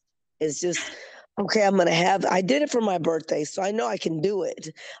with is just, okay, I did it for my birthday, so I know I can do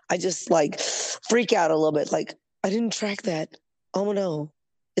it. I just like freak out a little bit. Like, I didn't track that. Oh no.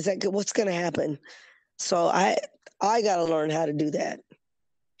 Is that good? What's going to happen? So I got to learn how to do that.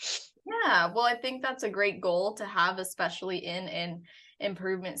 Yeah. Well, I think that's a great goal to have, especially in an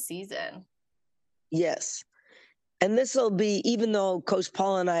improvement season. Yes. And this will be, even though Coach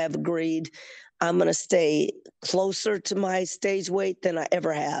Paul and I have agreed, I'm going to stay closer to my stage weight than I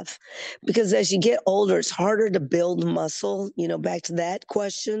ever have. Because as you get older, it's harder to build muscle. Back to that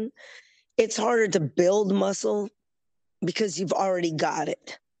question, it's harder to build muscle because you've already got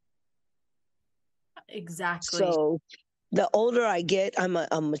it. Exactly. So the older I get, I'm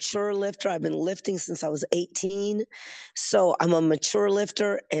a mature lifter. I've been lifting since I was 18. So I'm a mature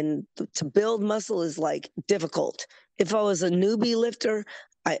lifter, and to build muscle is like difficult. If I was a newbie lifter,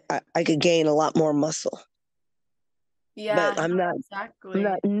 I could gain a lot more muscle. Yeah, But no, I'm exactly.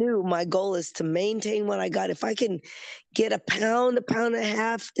 not new. My goal is to maintain what I got. If I can get a pound and a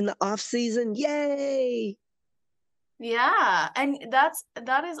half in the off season, yay. Yeah, and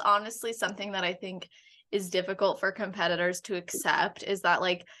that is honestly something that I think is difficult for competitors to accept is that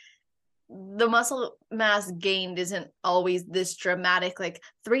like the muscle mass gained isn't always this dramatic, like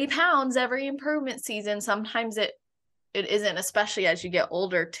 3 pounds every improvement season. Sometimes it isn't, especially as you get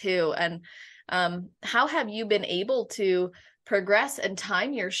older too. And how have you been able to progress and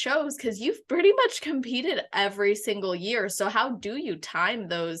time your shows? Because you've pretty much competed every single year. So how do you time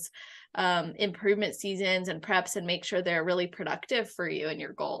those improvement seasons and preps and make sure they're really productive for you and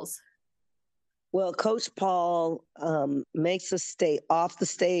your goals? Well, Coach Paul makes us stay off the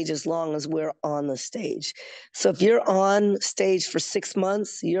stage as long as we're on the stage. So if you're on stage for 6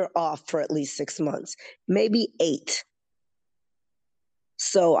 months, you're off for at least 6 months, maybe 8.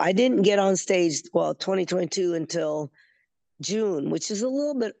 So I didn't get on stage, well, 2022 until June, which is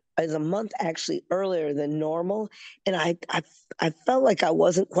is a month actually earlier than normal, and I felt like I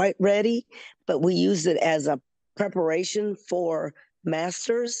wasn't quite ready, but we used it as a preparation for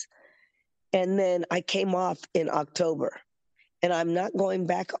masters, and then I came off in October, and I'm not going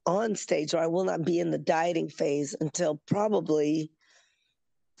back on stage, or I will not be in the dieting phase until probably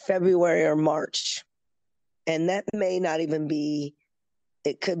February or March, and that may not even be.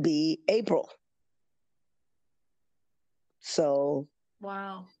 It could be April. So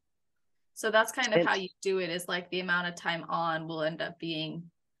Wow. So that's kind of and how you do it, is like the amount of time on will end up being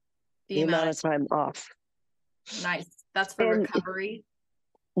the the amount amount of of time off. nice. That's for And recovery.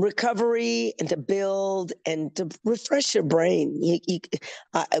 recovery and to build and to refresh your brain,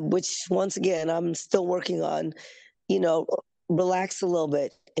 which once again, I'm still working on, you know, relax a little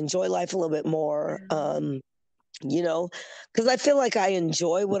bit, enjoy life a little bit more. You know, because I feel like I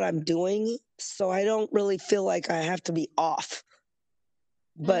enjoy what I'm doing. So I don't really feel like I have to be off.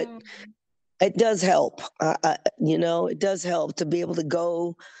 But Mm. it does help. It does help to be able to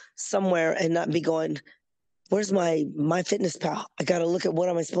go somewhere and not be going, where's my fitness pal? I got to look at what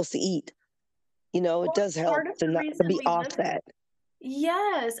am I supposed to eat. It Well, does help part of to the not to reason be we off live, that.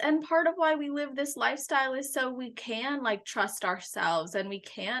 yes, and part of why we live this lifestyle is so we can like trust ourselves and we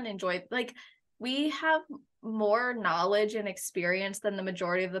can enjoy, like, we have more knowledge and experience than the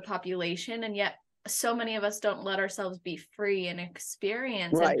majority of the population, and yet so many of us don't let ourselves be free and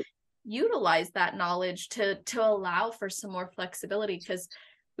experience and Right. utilize that knowledge to allow for some more flexibility, because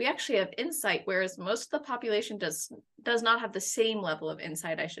we actually have insight, whereas most of the population does not have the same level of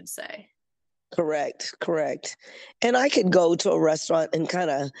insight, I should say. Correct. Correct. And I could go to a restaurant and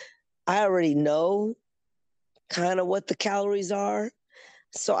I already know kind of what the calories are.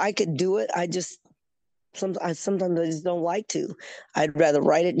 So I could do it. Sometimes I just don't like to. I'd rather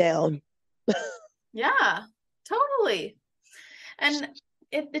write it down. Yeah, totally. And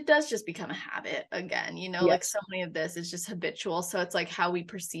it does just become a habit again, like Yes. so many of this is just habitual. So it's like how we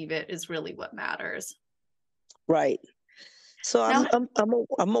perceive it is really what matters. Right. So Now,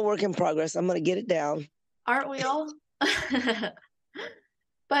 I'm a work in progress. I'm gonna get it down. aren't we all?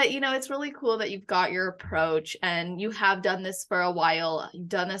 But it's really cool that you've got your approach and you have done this for a while. You've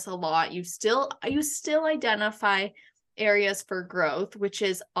done this a lot. You still identify areas for growth, which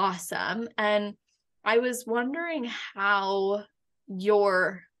is awesome. And I was wondering how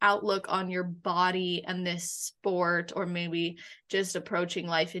your outlook on your body and this sport, or maybe just approaching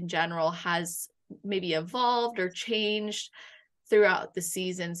life in general, has maybe evolved or changed throughout the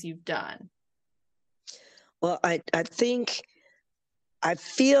seasons you've done. Well, I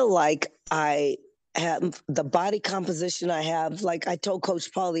feel like I have the body composition I have. Like I told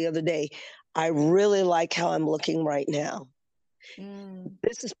Coach Paul the other day, I really like how I'm looking right now. Mm.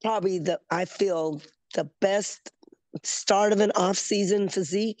 This is probably I feel the best start of an off season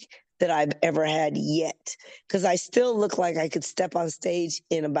physique that I've ever had yet. Because I still look like I could step on stage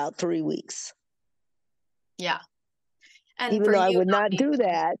in about 3 weeks. Yeah. And Even for though I you would not not do being,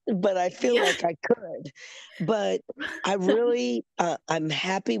 that, but I feel yeah. like I could. But I really, I'm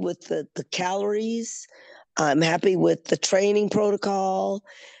happy with the calories. I'm happy with the training protocol.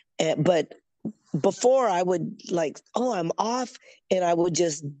 But before I would like, oh, I'm off, and I would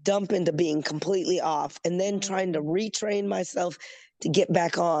just dump into being completely off, and then trying to Mm. retrain myself to get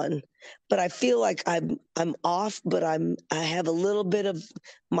back on. But I feel like I'm off, but I have a little bit of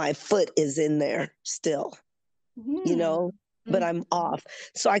my foot is in there still, you Mm. know, but Mm. I'm off.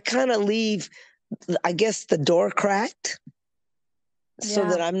 So I kind of leave, I guess, the door cracked so Yeah,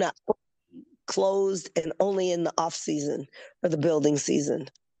 that I'm not closed and only in the off season or the building season.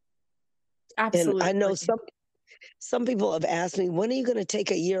 And I know absolutely. some people have asked me, when are you going to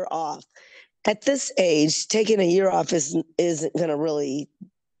take a year off? At this age, taking a year off isn't going to really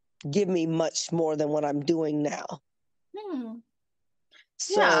give me much more than what I'm doing now. Hmm.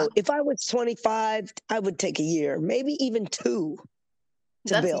 Yeah, So if I was 25, I would take a year, maybe even two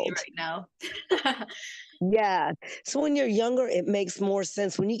to that's me build. right now. Yeah. So when you're younger, it makes more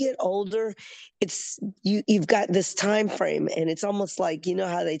sense. When you get older, you've got this time frame, and it's almost like,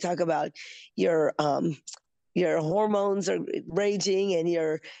 how they talk about your your hormones are raging, and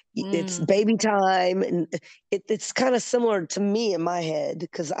it's Mm. baby time, and it's kind of similar to me in my head,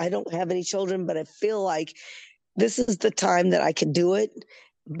 because I don't have any children, but I feel like this is the time that I can do it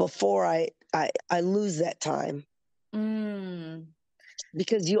before I lose that time, Mm.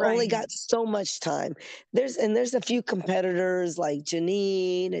 because you only Right. got so much time. There's a few competitors like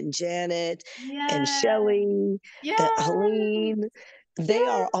Janine and Janet and Yeah. Shelly and Yeah. Helene. They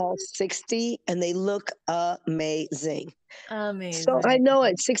Yeah. are all 60 and they look amazing. So I Amazing. know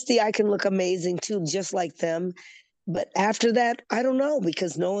at 60 I can look amazing too, just like them. But after that, I don't know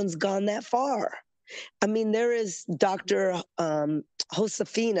because no one's gone that far. I mean, there is Dr.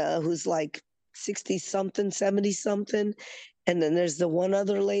 Josefina, who's like 60 something, 70 something. And then there's the one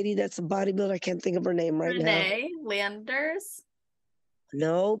other lady that's a bodybuilder. I can't think of her name right now. Renee Landers?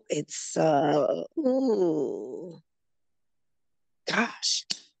 No, it's, gosh.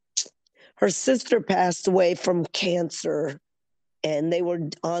 Her sister passed away from cancer, and they were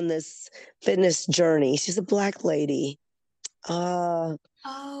on this fitness journey. She's a Black lady. Oh,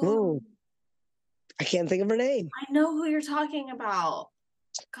 I can't think of her name. I know who you're talking about.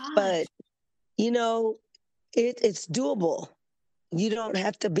 Gosh. But, you know, it's doable. You don't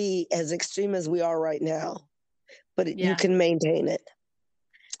have to be as extreme as we are right now, but you can maintain it.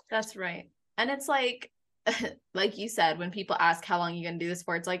 That's right. And it's like you said, when people ask how long you're going to do this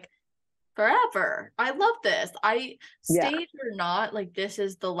for, it's like forever. I love this. Stage or not, like, this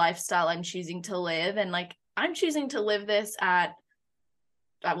is the lifestyle I'm choosing to live. And like, I'm choosing to live this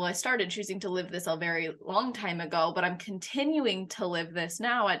I started choosing to live this a very long time ago, but I'm continuing to live this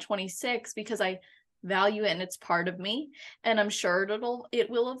now at 26 because I value it and it's part of me. And I'm sure it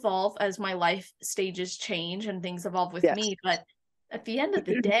will evolve as my life stages change and things evolve with me. But at the end of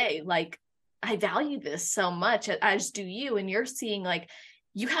the day, like, I value this so much, as do you. And you're seeing, like,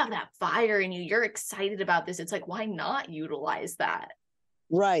 you have that fire in you. You're excited about this. It's like, why not utilize that?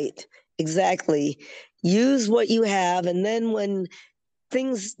 Right. Exactly. Use what you have. And then when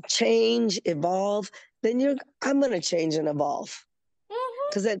things change, evolve, then I'm going to change and evolve.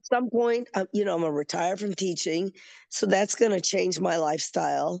 Because at some point, I'm going to retire from teaching. So that's going to change my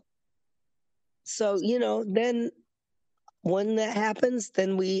lifestyle. So, then when that happens,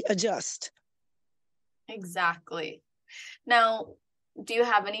 then we adjust. Exactly. Now, do you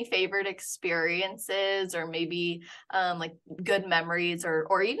have any favorite experiences or maybe like good memories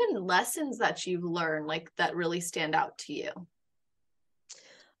or even lessons that you've learned, like, that really stand out to you?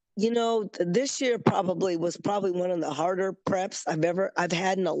 This year was probably one of the harder preps I've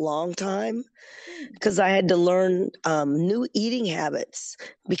had in a long time, because I had to learn new eating habits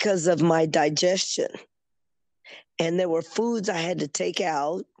because of my digestion. And there were foods I had to take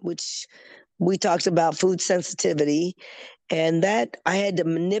out, which we talked about food sensitivity, and that I had to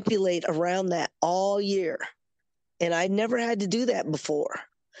manipulate around that all year. And I never had to do that before.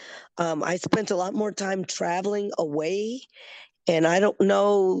 I spent a lot more time traveling away, and I don't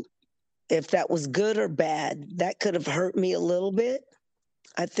know if that was good or bad. That could have hurt me a little bit,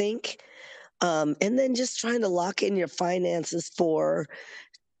 I think. And then just trying to lock in your finances for,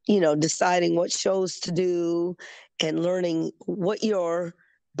 deciding what shows to do and learning what your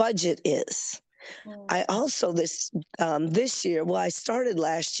budget is. I also, this year, I started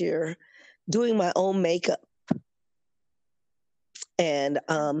last year doing my own makeup. And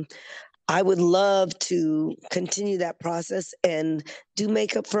I would love to continue that process and do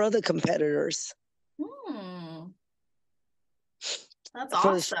makeup for other competitors. That's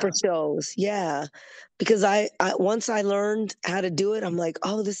awesome. For shows. Yeah. Because I once I learned how to do it, I'm like,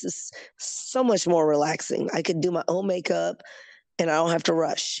 oh, this is so much more relaxing. I could do my own makeup and I don't have to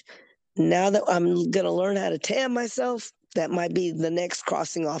rush. Now that I'm going to learn how to tan myself, that might be the next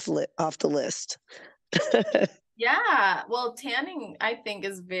crossing off the list. Yeah. Well, tanning, I think,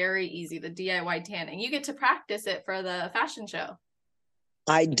 is very easy. The DIY tanning. You get to practice it for the fashion show.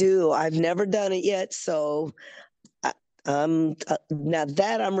 I do. I've never done it yet. So now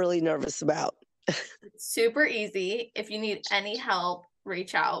that I'm really nervous about. It's super easy. If you need any help,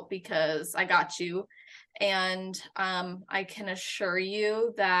 reach out because I got you. And I can assure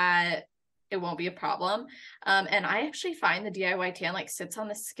you that it won't be a problem. And I actually find the DIY tan like sits on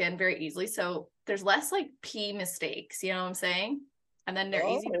the skin very easily. So there's less like pee mistakes, you know what I'm saying? And then they're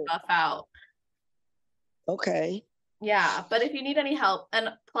easy to buff out. Okay. Yeah. But if you need any help, and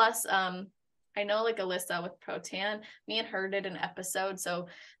plus, I know like Alyssa with Pro-Tan, me and her did an episode, so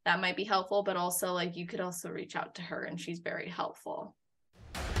that might be helpful, but also like you could also reach out to her and she's very helpful.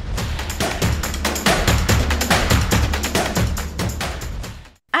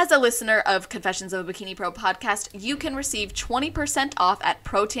 As a listener of Confessions of a Bikini Pro podcast, you can receive 20% off at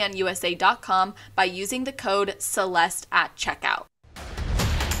protanusa.com by using the code Celeste at checkout.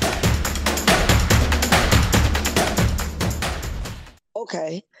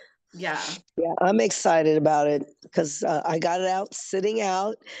 Okay. Yeah. Yeah, I'm excited about it because I got it out, sitting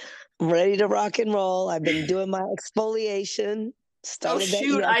out. I'm ready to rock and roll. I've been doing my exfoliation. Started that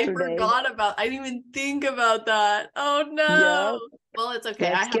yesterday. I forgot about, I didn't even think about that. Oh no. Yep. Well, it's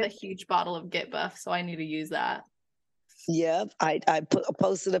okay. I have a huge bottle of Get Buff, so I need to use that. Yep. I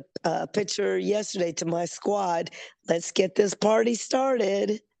posted a picture yesterday to my squad. Let's get this party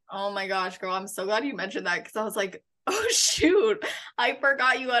started. Oh my gosh, girl. I'm so glad you mentioned that because I was like, Oh shoot. I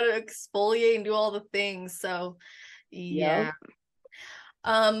forgot you had to exfoliate and do all the things. So Yeah.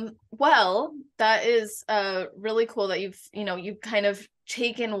 yeah. Well, that is really cool that you've kind of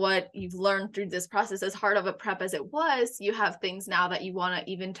taken what you've learned through this process. As hard of a prep as it was, you have things now that you want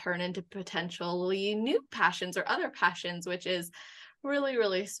to even turn into potentially new passions or other passions, which is really,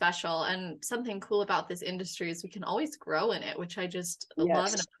 really special. And something cool about this industry is we can always grow in it, which I just love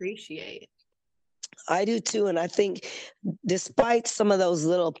and Yes. appreciate. I do too. And I think despite some of those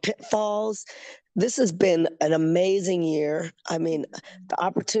little pitfalls, this has been an amazing year. I mean, the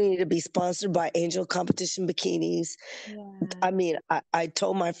opportunity to be sponsored by Angel Competition Bikinis. Yeah. I mean, I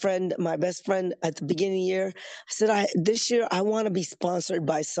told my friend, my best friend at the beginning of the year, I said, this year I want to be sponsored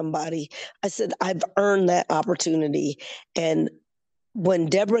by somebody. I said, I've earned that opportunity. And when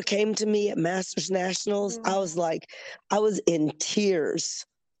Deborah came to me at Masters Nationals, I was like, I was in tears.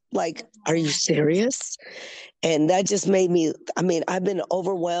 Like, are you serious? And that just made me, I mean, I've been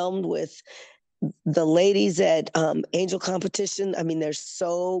overwhelmed with the ladies at Angel Competition. I mean, they're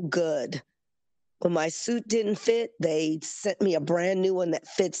so good. When my suit didn't fit, they sent me a brand new one that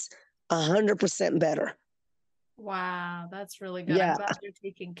fits 100% better. Wow, that's really good. I'm Yeah, glad they're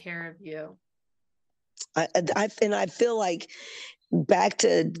taking care of you. I feel like back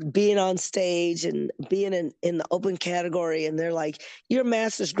to being on stage and being in the open category, and they're like, you're a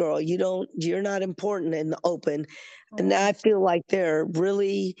master's girl, you're not important in the open. And now I feel like they're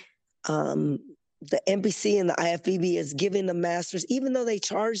really the NBC and the IFBB is giving the masters, even though they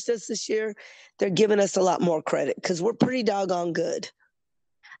charged us this year, they're giving us a lot more credit because we're pretty doggone good.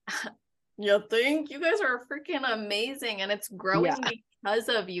 You think? You guys are freaking amazing, and it's Yeah. growing because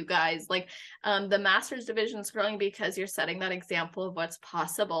of you guys. Like, the Masters division is growing because you're setting that example of what's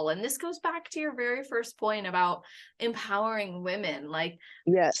possible. And this goes back to your very first point about empowering women. Like,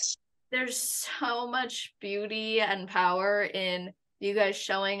 Yes. there's so much beauty and power in you guys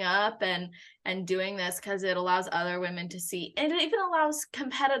showing up and doing this, because it allows other women to see, and it even allows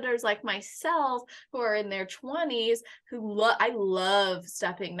competitors like myself who are in their 20s who I love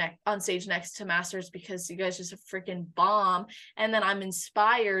stepping on stage next to masters, because you guys just a freaking bomb, and then I'm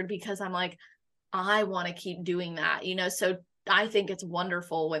inspired because I'm like, I want to keep doing that, so I think it's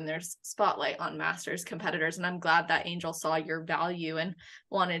wonderful when there's spotlight on masters competitors, and I'm glad that Angel saw your value and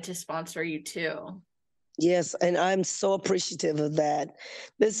wanted to sponsor you too. Yes, and I'm so appreciative of that.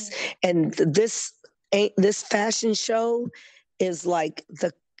 This and this fashion show is like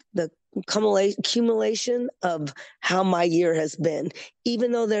the accumulation of how my year has been.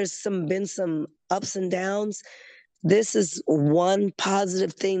 Even though there's been some ups and downs, this is one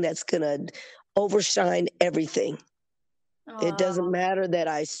positive thing that's gonna overshine everything. It doesn't Oh, matter that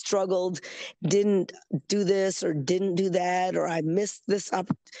I struggled, didn't do this or didn't do that, or I missed this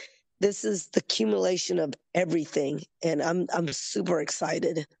this is the accumulation of everything, and I'm super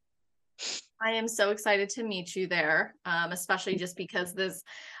excited. I am so excited to meet you there, especially just because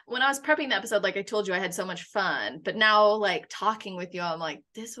when I was prepping the episode, like I told you, I had so much fun. But now, like talking with you, I'm like,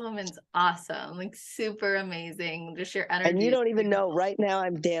 this woman's awesome, like super amazing. Just your And energy you is don't even know. beautiful. Right now,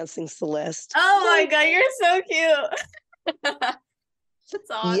 I'm dancing Celeste. Oh my God, you're so cute.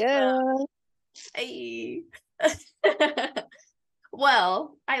 That's awesome. Yeah. Hey.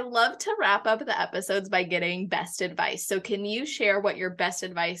 Well, I love to wrap up the episodes by getting best advice. So, can you share what your best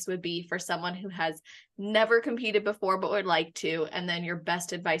advice would be for someone who has never competed before but would like to, and then your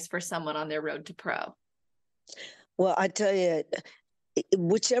best advice for someone on their road to pro? Well, I tell you,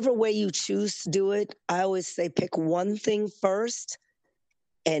 whichever way you choose to do it, I always say pick one thing first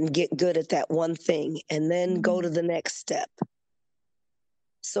and get good at that one thing, and then go to the next step.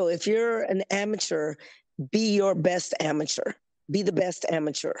 So if you're an amateur, be your best amateur. Be the best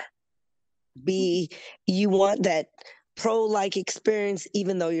amateur. You want that pro-like experience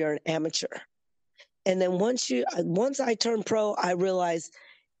even though you're an amateur. And then once I turned pro, I realized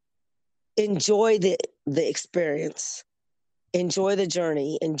enjoy the experience. Enjoy the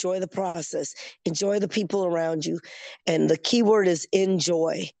journey, enjoy the process, enjoy the people around you. And the key word is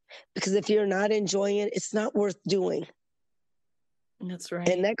enjoy. Because if you're not enjoying it, it's not worth doing. That's And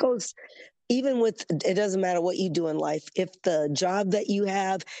right. that goes even with, it doesn't matter what you do in life. If the job that you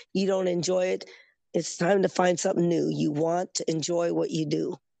have, you don't enjoy it, it's time to find something new. You want to enjoy what you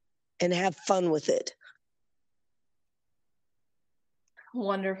do and have fun with it.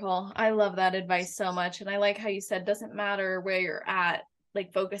 Wonderful. I love that advice so much. And I like how you said, doesn't matter where you're at,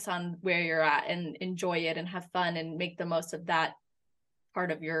 like focus on where you're at and enjoy it and have fun and make the most of that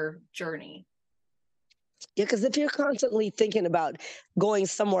part of your journey. Yeah, because if you're constantly thinking about going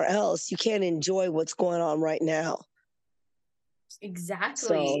somewhere else, you can't enjoy what's going on right now.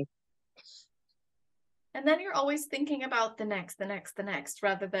 Exactly. So And then you're always thinking about the next,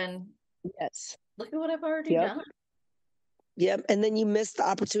 rather than, yes, look at what I've already yep, done. yep. And then you miss the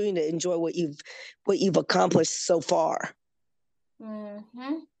opportunity to enjoy what you've accomplished so far.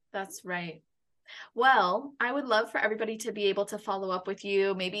 Mm-hmm. That's right. Well, I would love for everybody to be able to follow up with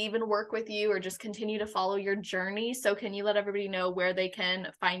you, maybe even work with you, or just continue to follow your journey. So can you let everybody know where they can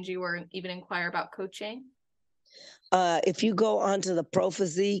find you or even inquire about coaching? If you go onto the Pro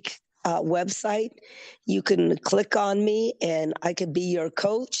Physique website, you can click on me and I could be your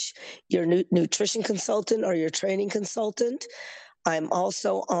coach, your nutrition consultant, or your training consultant. I'm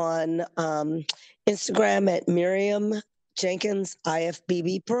also on Instagram at Miriam Jenkins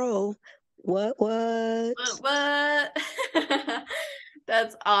IFBB Pro. What? What?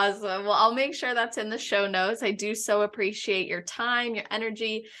 That's awesome. Well, I'll make sure that's in the show notes. I do so appreciate your time, your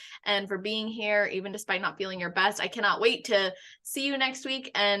energy, and for being here, even despite not feeling your best. I cannot wait to see you next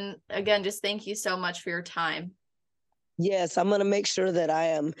week. And again, just thank you so much for your time. Yes, I'm going to make sure that I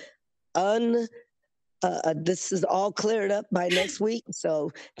am this is all cleared up by next week.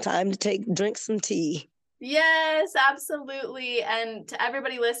 So time to drink some tea. Yes, absolutely. And to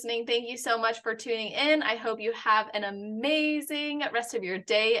everybody listening, thank you so much for tuning in. I hope you have an amazing rest of your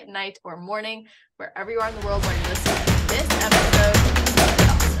day, night, or morning, wherever you are in the world when you're listening to this episode.